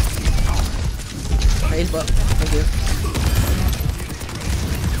 Kail ba? Thank you.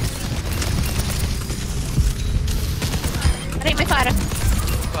 Aray, may para.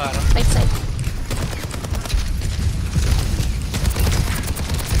 Para. Right side.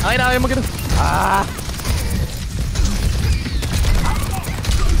 Ay, na, ayaw mo gano'n. Ah!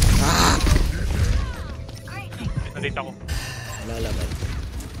 Nalate ako. Wala laban.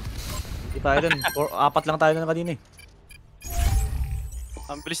 Hindi tayo dun. 4 lang tayo na kanina eh.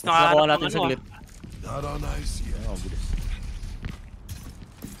 Ang bilis Mas na nakuha natin saglit. Not on ice yet. Oh, bilis.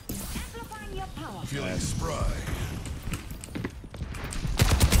 Feeling spry.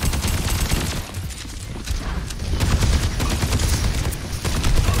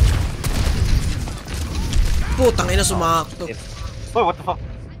 Putang ina, sumakto. Wait, what the fuck?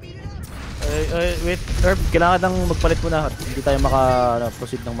 Wait, Herb, kailangan nang magpalit muna at hindi tayo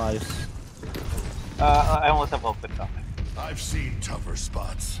maka-proceed ng maayos. I almost have opened up. I've seen tougher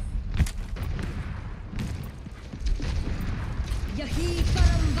spots.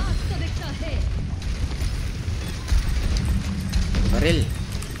 Baril.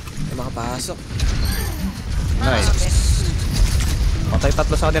 Hindi makapasok. Nice. Patay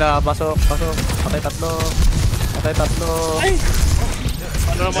 3 sa kanila, pasok. Patay 3. Ay!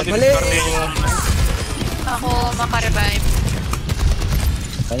 Ano naman din Mali! Ako makarevive.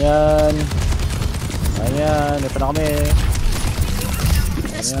 Ayan. Ito na kami.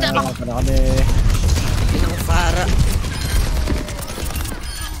 Basta ako. Ito na kami. Inang para.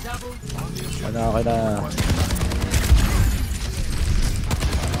 Okay na.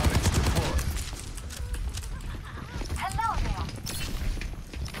 Hello there.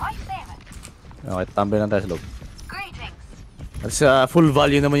 Right there. Okay, tambay lang tayo sa loob. Greetings. At sa full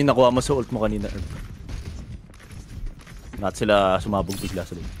value naman yung nakuha mo sa ult mo kanina, Herb. Not sila sumabog bigla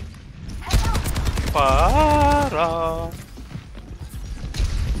sa loob. Para.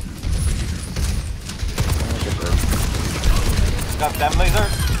 Goddamn laser.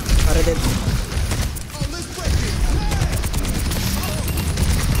 Para din.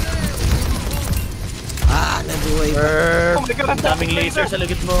 Nabuhay pa. Herb! Oh my God, Ang daming laser sa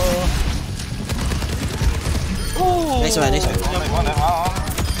lagit mo. Oh! Nice one.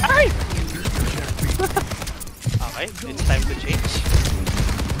 Ay! Okay, it's time to change.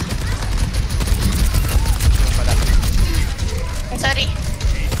 Sorry.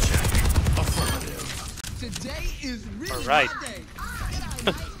 Today is really Alright. my day.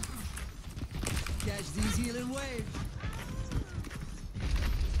 Catch these healing waves.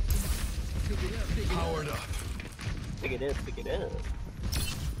 Powered up. Pick it up.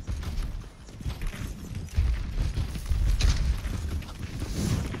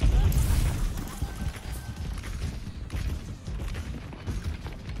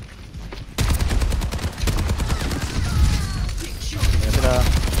 Ayan sila.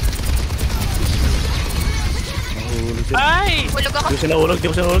 Nahulog sila. Ay! Hulog ako. Di ko sila hulog.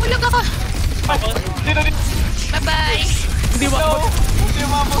 Hulog ako. Ako. Dito. Bye-bye! Hindi mo ako. Hindi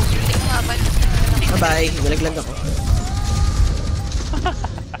umabot. Bye-bye. Nalaglag ako.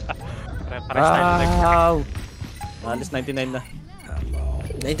 Pares tayo nag- Wow! Alis 99 na.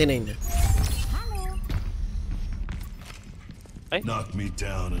 99 na. Knock me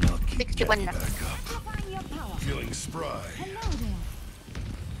down and I'll keep 61 na. back up. Feeling spry.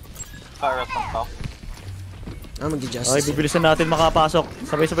 Para sa top. Mag-adjust. Okay, bibilisan natin makapasok.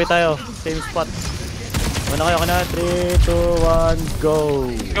 Sabay-sabay tayo. Same spot. Muna kayo na. 3, 2, 1, go!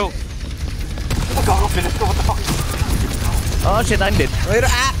 Go! Nagkakapilis ko, what the fuck? Oh shit, I'm dead. Oy,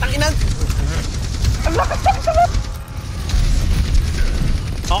 tanginan! Ang lakas sa mo!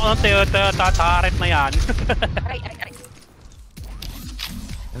 Oo, tataret na yan. Aray.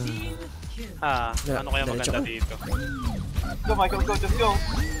 Ano kaya maganda dito? Go, Michael, go, just go!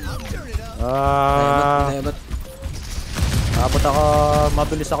 Dayabat. Abot ako.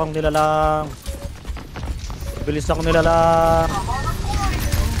 Mabilis akong nilalang.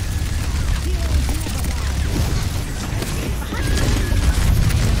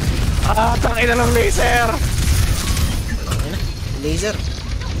 Tangin na ng laser! Laser.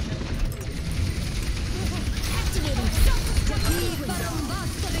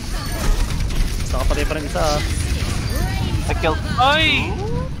 Nakapatay pa rin isa. I killed. Ay!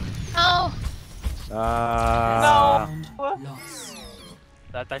 No! No!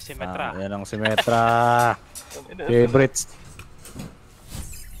 Dahil tayo si Metra. Yan ang si Metra. Favorites.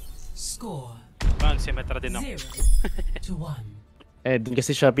 Score Parang si Metra din ako. 0-1. Dun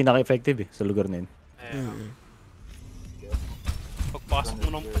kasi siya pinaka-effective sa lugar na yun. Pagpasok mo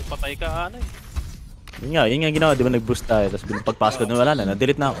nung patay ka, ano eh. Yun nga ginawa, di ba nag-boost tayo, tapos pagpasok ko na wala na,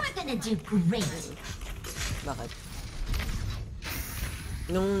 na-delete na ako. Bakit?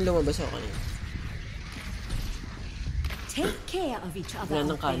 Nung lumabas ako kanina. Take care of each other. Wala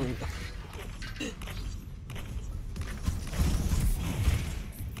ng kanin pa.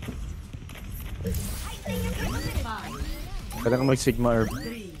 Pwede kang mag-sigma herb.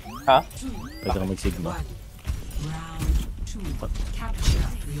 Ha? Pwede kang mag-sigma.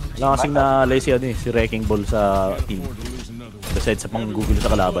 Wala kasing na-alay si Wrecking Ball sa team. Besides sa pang-google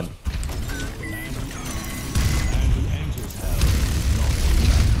sa kalaban.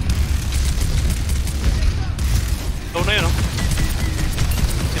 Low na yun, oh.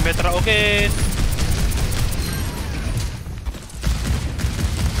 Si Metra, okay.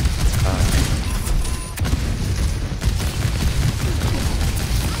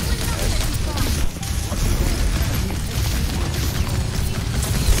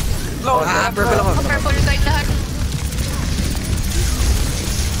 Purple ako. Purple card lahat.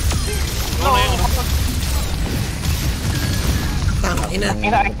 Low na yun, oh. Tangina.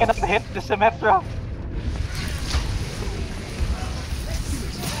 I cannot hit the Symmetra.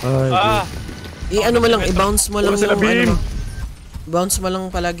 Ano mo lang, i-bounce mo lang sila yung beam. Bounce mo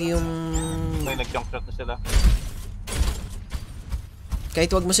lang palagi yung... May nag-jump shot na sila. Kahit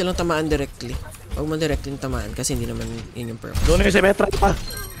wag mo silang tamaan directly. Wag mo directly tamaan kasi hindi naman yun yung purpose. Doon na yung si Metra pa.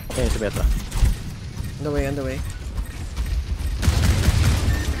 Okay, si Metra. On the way.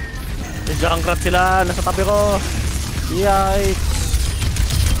 Yung Junkrat sila, nasa tabi ko. Yikes.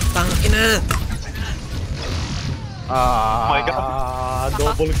 Tangina! Oh my God.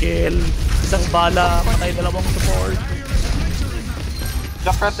 Double kill. Isang bala, patay dalawang support.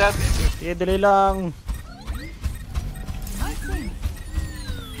 Junkrat dead. Sige, dali lang.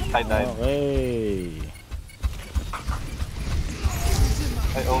 I died. Okay.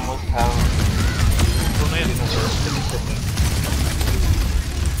 I almost have... Low na yun.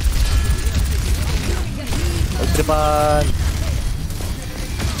 Pagtripan.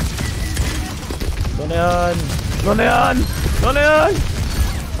 Doon na yan.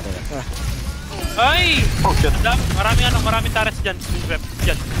 Ay! Oh shit. Maraming turrets dyan.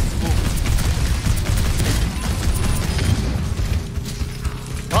 Dyan.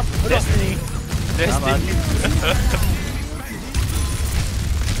 Oh, Destiny.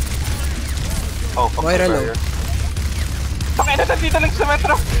 Oh, fuck. Moira low. Pakina na dito lang sa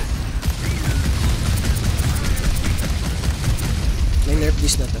Metro. May nerf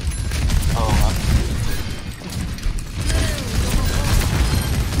this na to. Oo nga.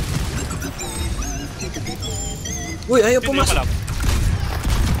 Uy, ayaw pumasok.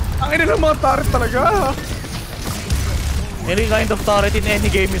 Ang ina ng mga turret talaga. Any kind of turret in any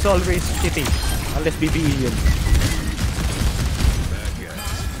game is always shitty. Unless BBE yun.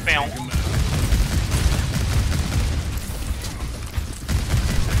 Peong.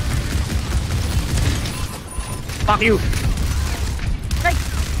 Fuck you!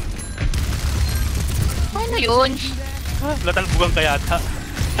 Ano yun? Latalbugan ka yata.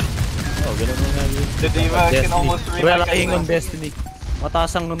 Oh, ganun nga yun. The diva can almost Relying on Destiny.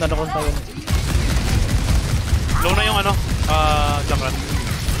 Mataas ang nung ano ko tayo. Low na yung ano, Junkrat.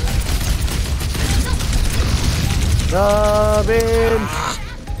 Robin!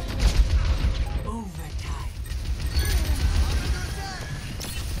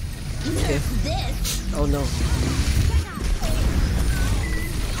 Okay. Oh no.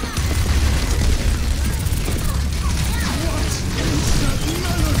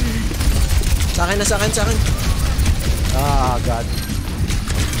 Sa akin na, sa akin, sa akin. Ah, God.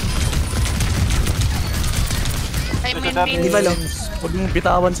 I'm in Di ba, lo? Huwag mong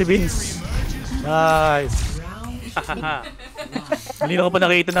bitawan si Vince. Nice. Hindi na ko pa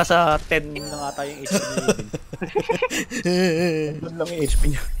nakita na sa 10 na ata yung HP niya. Doon lang yung HP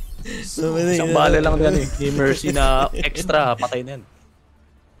niya. Isang bala lang yan eh. Ni Mercy na extra, patay na yan.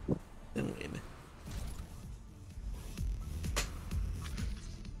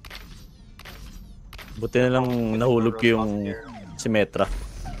 Buti na lang nahulog ko yung si Metra.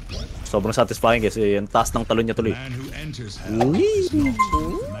 Sobrang satisfying kasi yung taas ng talon niya tuloy.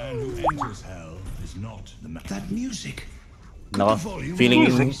 That music. Naka, feeling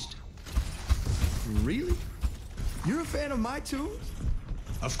Really? You're a fan of my tunes?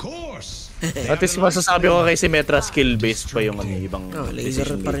 Of course. at least masasabi ko kay si Metra skill based pa yung ano, ibang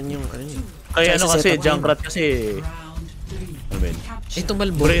Laser pa rin yung ano yun. kaya ano kasi Junkrat kasi ano ba yun? Itong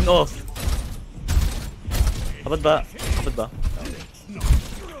malbo. Brain off. Kapag ba? Kapag ba?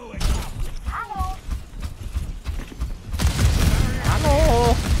 Ano?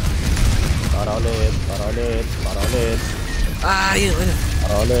 Para ulit, para ulit, para ulit. Ah, yun, ano.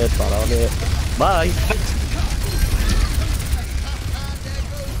 Para ulit, para ulit. Bye!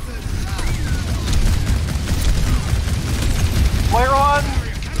 We're on!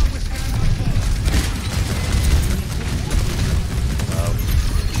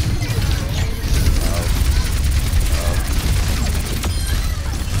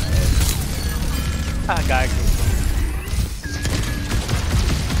 Gago.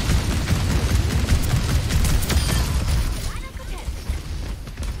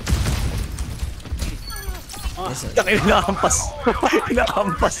 Takay inaampas.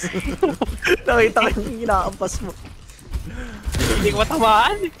 Inaampas. Nakita ko yung inaampas mo. Hindi ko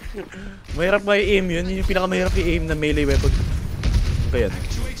matamaan. Mahirap nga i-aim yun. Yun yung pinakamahirap i-aim na melee weapon. Kaya yan.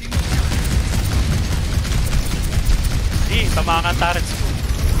 Hindi, tamaan ka ang turrets ko.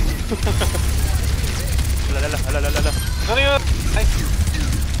 Alalala. Ano yun? Ay,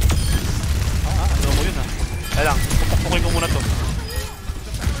 Ano mo yun Kaya lang, pupukin ko muna to.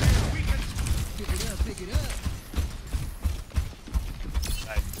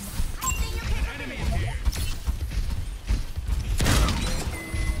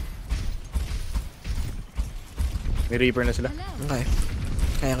 May Reaper na sila. Okay.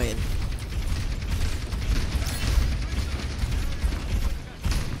 Kaya ko yan.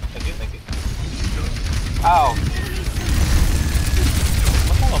 thank you, thank you. Ow!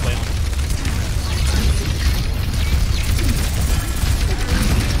 Matuwa ba yun?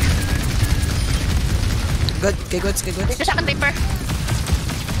 Good, kay Gods, kay Gods. Dito sa akin, Reaper.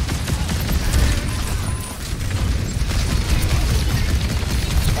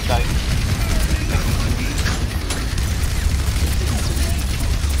 Okay.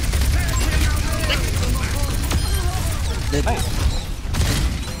 Dead.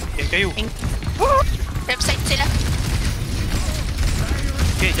 Okay, kayo. Website sila.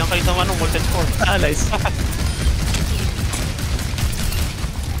 Okay, diyan kayo sa manong voltage core. Ah, nice.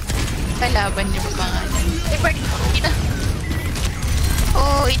 Kalaban niyo ba nga? Reaper, dito.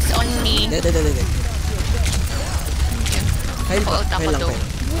 Oh, it's on me. Dead. Kail pa, Oo, kail takot lang, daw. kail.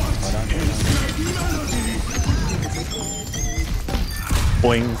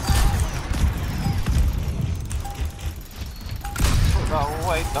 Boing. The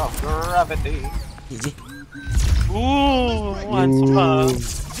weight of gravity. GG. Ooh, once pa.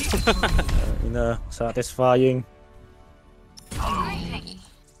 Satisfying.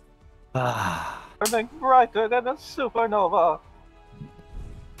 Ah. Burning brighter than a supernova.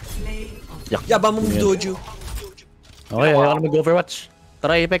 Yaba mong dojo. Okay, ayaw ka na mag-Overwatch.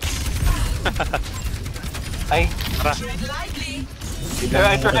 Tara, Apex. Ay, Tara.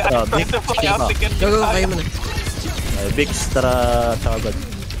 I tried to fly out to get Go, kayo mo na. Ay, Bix, tara, tsaka God.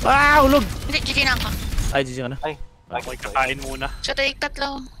 Ah, ulog! Hindi, GG na ako. Ay, GG ka na. Ay, Okay, kakain muna. So, tayo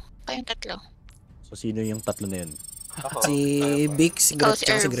tatlo. Kayong tatlo. So, sino yung tatlo na yun? Si Bix, si Ikaw, Grep, si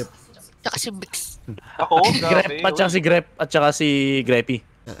tsaka si Herb. Grep. Tsaka si Bix. ako, Grep, at saka si Grep, at saka si Greppy.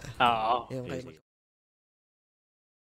 Oo. Yung kayo.